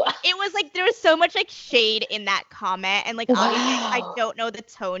to do. It was like, there was so much like shade in that comment. And like, obviously I don't know the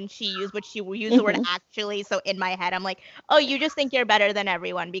tone she used, but she used the word actually. So in my head, I'm like, oh, you just think you're better than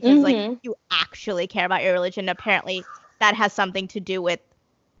everyone because like you actually care about your religion. Apparently that has something to do with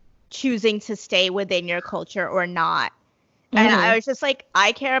choosing to stay within your culture or not. And I was just like,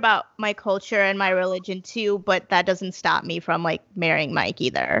 I care about my culture and my religion too, but that doesn't stop me from like marrying Mike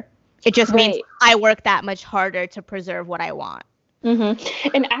either. It just means I work that much harder to preserve what I want.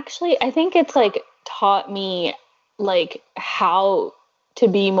 And actually, I think it's like taught me like how to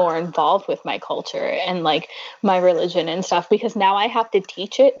be more involved with my culture and like my religion and stuff, because now I have to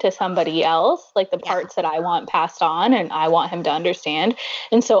teach it to somebody else, like the parts that I want passed on and I want him to understand.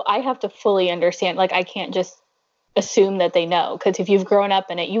 And so I have to fully understand, like I can't just assume that they know, because if you've grown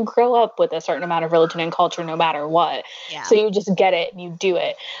up in it, you grow up with a certain amount of religion and culture no matter what. So you just get it and you do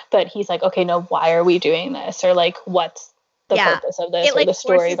it. But he's like, okay, no, why are we doing this? Or like, what's the purpose of this, or the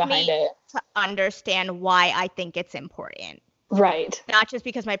story behind it? To understand why I think it's important. Right. Not just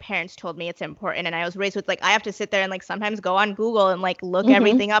because my parents told me it's important and I was raised with like, I have to sit there and like sometimes go on Google and like look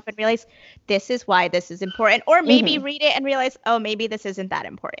everything up and realize this is why this is important. Or maybe read it and realize, oh, maybe this isn't that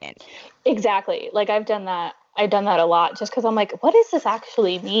important. Exactly. Like I've done that a lot just because I'm like, what does this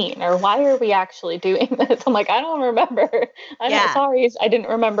actually mean? Or why are we actually doing this? I'm like, I don't remember. Sorry, I didn't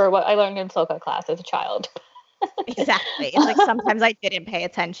remember what I learned in Soka class as a child. Exactly. It's like sometimes I didn't pay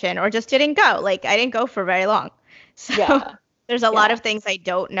attention or just didn't go. Like I didn't go for very long. So there's a lot of things I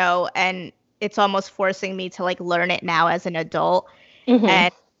don't know, and it's almost forcing me to like learn it now as an adult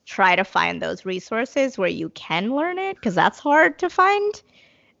and try to find those resources where you can learn it, because that's hard to find.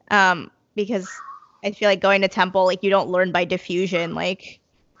 Because I feel like going to temple, like you don't learn by diffusion. Like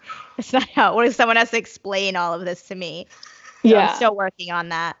it's not how it works. Someone has to explain all of this to me. So I'm still working on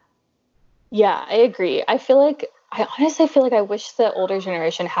that. Yeah, I agree. I honestly feel like I wish the older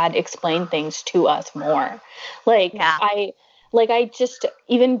generation had explained things to us more. Like I just,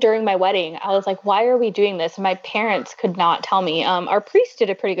 even during my wedding, I was like, why are we doing this? And my parents could not tell me. Our priest did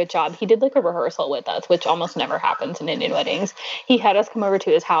a pretty good job. He did like a rehearsal with us, which almost never happens in Indian weddings. He had us come over to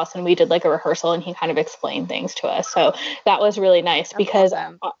his house and we did like a rehearsal and he kind of explained things to us. So that was really nice. That's because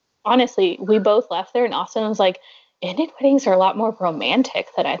honestly, we both left there and Austin was like, Indian weddings are a lot more romantic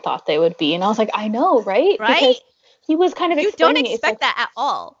than I thought they would be. And I was like, I know, right? Right? Because he was kind of explaining. You don't expect that at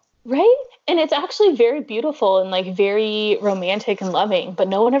all. Right? And it's actually very beautiful and like very romantic and loving, but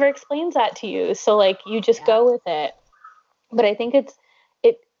no one ever explains that to you. So like you just go with it. But I think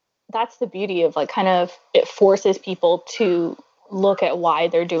that's the beauty of like kind of it forces people to look at why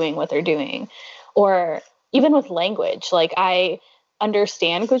they're doing what they're doing. Or even with language, like I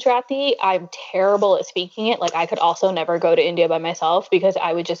understand Gujarati. I'm terrible at speaking it. Like I could also never go to India by myself because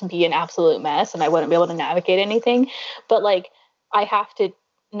I would just be an absolute mess and I wouldn't be able to navigate anything. But like I have to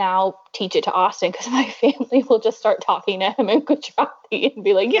now teach it to Austin because my family will just start talking to him in Gujarati and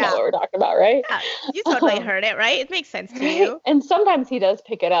be like, you know what we're talking about, right? Yeah, you totally heard it, right? It makes sense to Right. you. And sometimes he does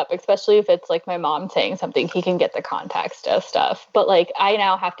pick it up, especially if it's like my mom saying something, he can get the context of stuff. But like I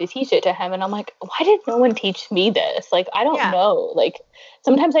now have to teach it to him and I'm like, why did no one teach me this? Like I don't know. Like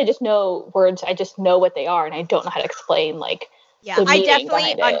sometimes I just know words, I just know what they are and I don't know how to explain like the I meaning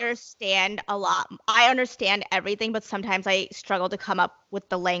definitely behind it. understand a lot. I understand everything, but sometimes I struggle to come up with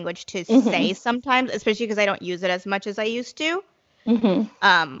the language to say sometimes, especially because I don't use it as much as I used to.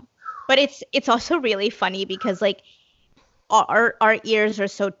 But it's also really funny because like our ears are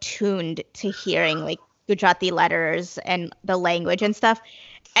so tuned to hearing like Gujarati letters and the language and stuff,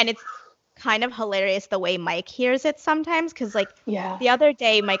 and it's kind of hilarious the way Mike hears it sometimes because like the other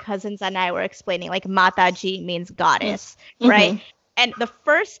day my cousins and I were explaining like Mataji means goddess, right? And the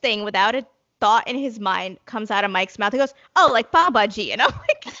first thing without a thought in his mind comes out of Mike's mouth. He goes, "Oh, like Babaji," and I'm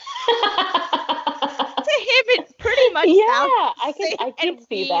like, to him it pretty much sounds the same, I can and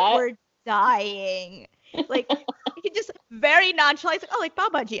see we that. were dying. Like he just very nonchalant, like, "Oh, like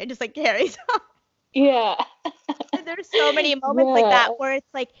Babaji," and just like carries on. Yeah. And there's so many moments like that where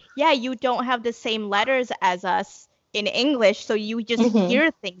it's like, yeah, you don't have the same letters as us in English, so you just hear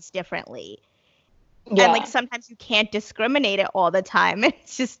things differently. Yeah. And like sometimes you can't discriminate it all the time.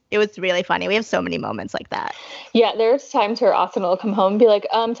 It was really funny. We have so many moments like that. Yeah, there's times where Austin will come home and be like,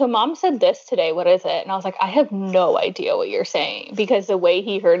 so mom said this today, what is it? And I was like, I have no idea what you're saying because the way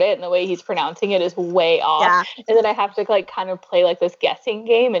he heard it and the way he's pronouncing it is way off. Yeah. And then I have to like kind of play like this guessing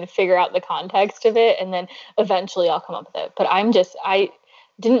game and figure out the context of it. And then eventually I'll come up with it. But I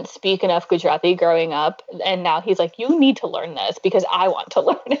didn't speak enough Gujarati growing up, and now he's like, you need to learn this because I want to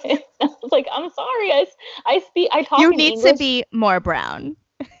learn it. I was like, I'm sorry, I talk in English. You need to be more brown.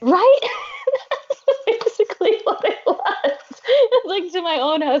 Right? That's basically what it was. It's like to my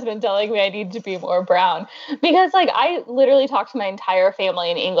own husband telling me I need to be more brown because like I literally talk to my entire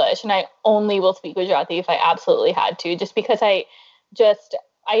family in English and I only will speak Gujarati if I absolutely had to, just because I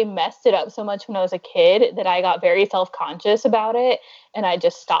messed it up so much when I was a kid that I got very self-conscious about it and I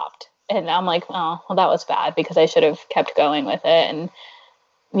just stopped. And I'm like, oh, well, that was bad because I should have kept going with it. And,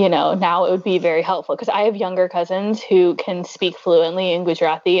 you know, now it would be very helpful because I have younger cousins who can speak fluently in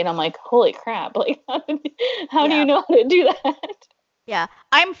Gujarati. And I'm like, holy crap, like, how do you know how to do that? Yeah,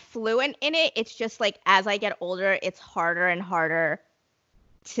 I'm fluent in it. It's just like as I get older, it's harder and harder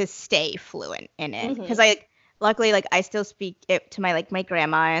to stay fluent in it because luckily, like, I still speak it to my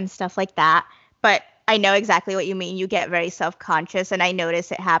grandma and stuff like that. But I know exactly what you mean. You get very self-conscious, and I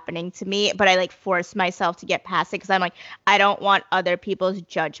notice it happening to me. But I, like, force myself to get past it because I'm like, I don't want other people's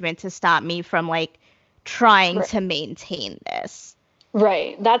judgment to stop me from, like, trying to maintain this.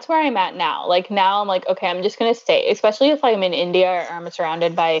 Right. That's where I'm at now. Like, now I'm like, okay, I'm just going to stay, especially if I'm in India or I'm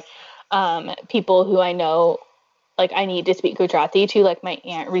surrounded by people who I know like I need to speak Gujarati to. Like my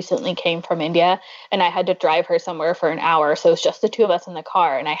aunt recently came from India and I had to drive her somewhere for an hour. So it's just the two of us in the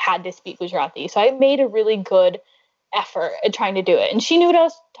car and I had to speak Gujarati. So I made a really good effort at trying to do it. And she knew what I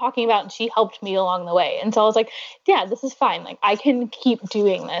was talking about and she helped me along the way. And so I was like, yeah, this is fine. Like I can keep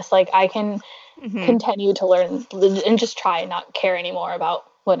doing this. Like I can continue to learn and just try and not care anymore about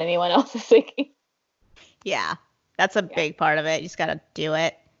what anyone else is thinking. Yeah, that's a big part of it. You just got to do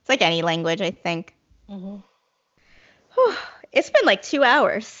it. It's like any language, I think. It's been like 2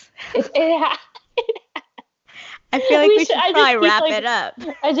 hours. I feel like we should probably wrap it up.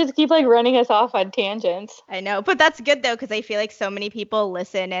 I just keep like running us off on tangents. I know, but that's good though, because I feel like so many people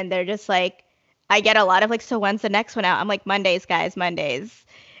listen and they're just like, I get a lot of like, so when's the next one out? I'm like, Mondays, guys, Mondays.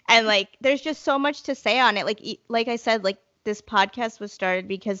 And like, there's just so much to say on it. Like I said, like this podcast was started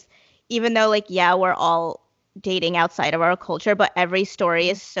because even though like, yeah, we're all dating outside of our culture, but every story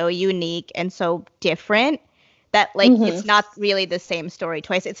is so unique and so different that like it's not really the same story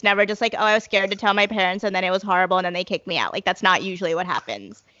twice. It's never just like, oh, I was scared to tell my parents and then it was horrible and then they kicked me out. Like that's not usually what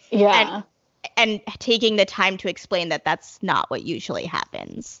happens. Yeah. And taking the time to explain that that's not what usually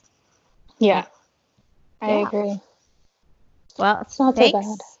happens. Yeah. I agree. Well, it's not so bad.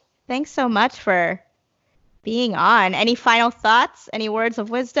 Thanks so much for being on. Any final thoughts? Any words of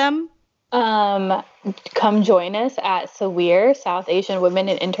wisdom? Come join us at SAWIR, South Asian Women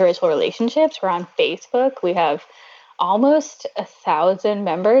in Interracial Relationships. We're on Facebook. We have almost 1,000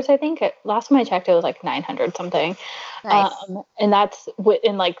 members, I think. Last time I checked, it was like 900 something. Nice. And that's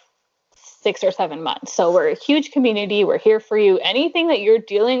within like 6 or 7 months. So we're a huge community. We're here for you. Anything that you're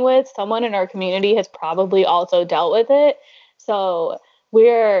dealing with, someone in our community has probably also dealt with it. So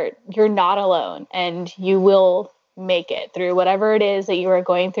you're not alone, and you will make it through whatever it is that you are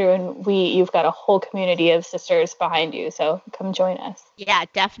going through. And you've got a whole community of sisters behind you. So come join us. Yeah,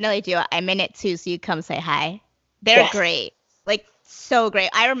 definitely do. I'm in it too, so you come say hi. They're great. Like, so great.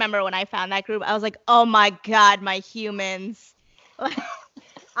 I remember when I found that group, I was like, oh my God, my humans.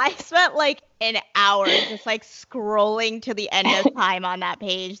 I spent like an hour just like scrolling to the end of time on that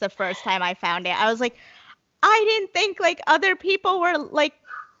page the first time I found it. I was like, I didn't think like other people were like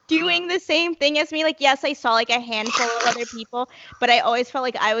doing the same thing as me. Like, yes, I saw like a handful of other people, but I always felt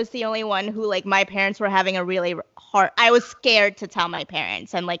like I was the only one who, like, my parents were having a really hard, I was scared to tell my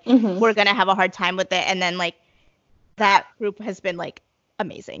parents and like, we're going to have a hard time with it. And then like that group has been like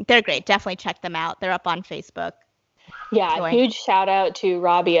amazing. They're great. Definitely check them out. They're up on Facebook. Yeah, huge shout out to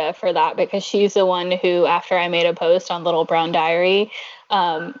Rabia for that, because she's the one who, after I made a post on Little Brown Diary,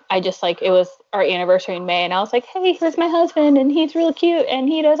 I just like, it was our anniversary in May, and I was like, hey, here's my husband, and he's real cute, and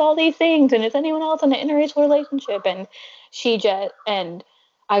he does all these things, and is anyone else in an interracial relationship? And and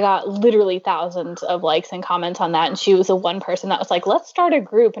I got literally thousands of likes and comments on that, and she was the one person that was like, let's start a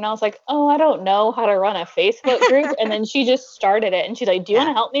group. And I was like, oh, I don't know how to run a Facebook group. And then she just started it, and she's like, do you want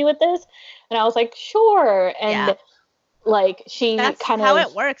to help me with this? And I was like, sure. And like, that's how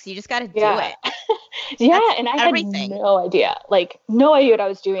it works. You just got to do it. And I had no idea what I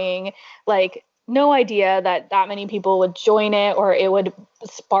was doing. Like, no idea that many people would join it, or it would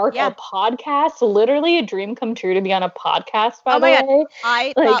spark a podcast. Literally a dream come true to be on a podcast, by the way. God.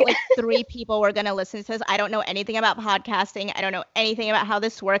 I thought like 3 people were going to listen to this. I don't know anything about podcasting. I don't know anything about how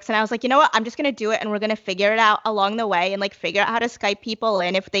this works. And I was like, you know what? I'm just going to do it, and we're going to figure it out along the way, and like figure out how to Skype people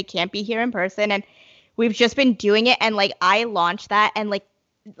in if they can't be here in person. And we've just been doing it, and like I launched that, and like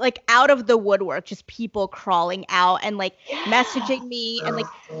out of the woodwork, just people crawling out and like messaging me, and like,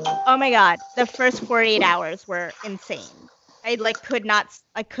 oh my God, the first 48 hours were insane. I could not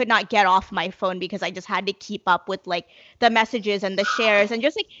get off my phone because I just had to keep up with like the messages and the shares, and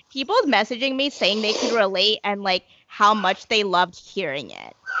just like people messaging me saying they could relate and like how much they loved hearing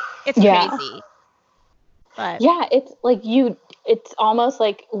it. It's crazy. But yeah, it's like it's almost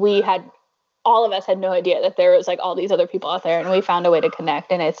like all of us had no idea that there was like all these other people out there, and we found a way to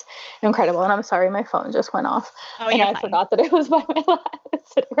connect, and it's incredible. And I'm sorry, my phone just went off, and I forgot that it was by my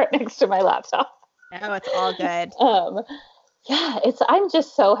it's sitting right next to my laptop. No, it's all good. I'm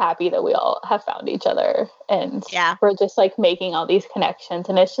just so happy that we all have found each other, and we're just like making all these connections,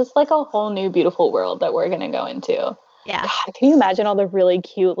 and it's just like a whole new beautiful world that we're going to go into. Yeah. God, can you imagine all the really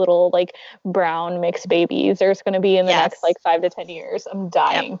cute little like brown mixed babies there's going to be in the next like 5 to 10 years? I'm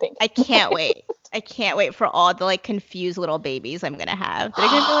dying. Thinking. I can't wait. I can't wait for all the like confused little babies I'm going to have. They're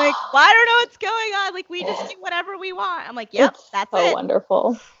going to be like, well, I don't know what's going on. Like, we just do whatever we want. I'm like, yep, that's it. So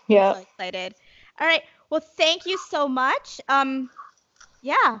wonderful. Yeah. I'm so excited. All right. Well, thank you so much.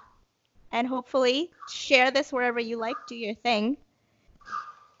 Yeah. And hopefully share this wherever you like. Do your thing.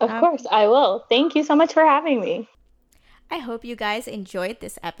 Of course, I will. Thank you so much for having me. I hope you guys enjoyed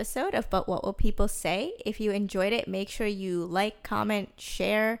this episode of But What Will People Say? If you enjoyed it, make sure you like, comment,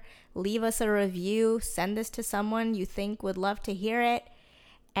 share, leave us a review, send this to someone you think would love to hear it.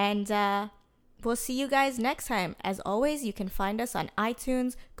 And we'll see you guys next time. As always, you can find us on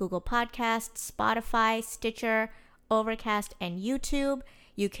iTunes, Google Podcasts, Spotify, Stitcher, Overcast, and YouTube.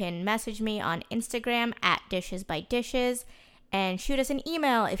 You can message me on Instagram at DishesByDishes, and shoot us an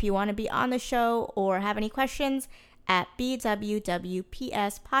email if you want to be on the show or have any questions at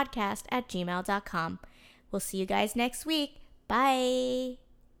bwwpspodcast@gmail.com. We'll see you guys next week. Bye.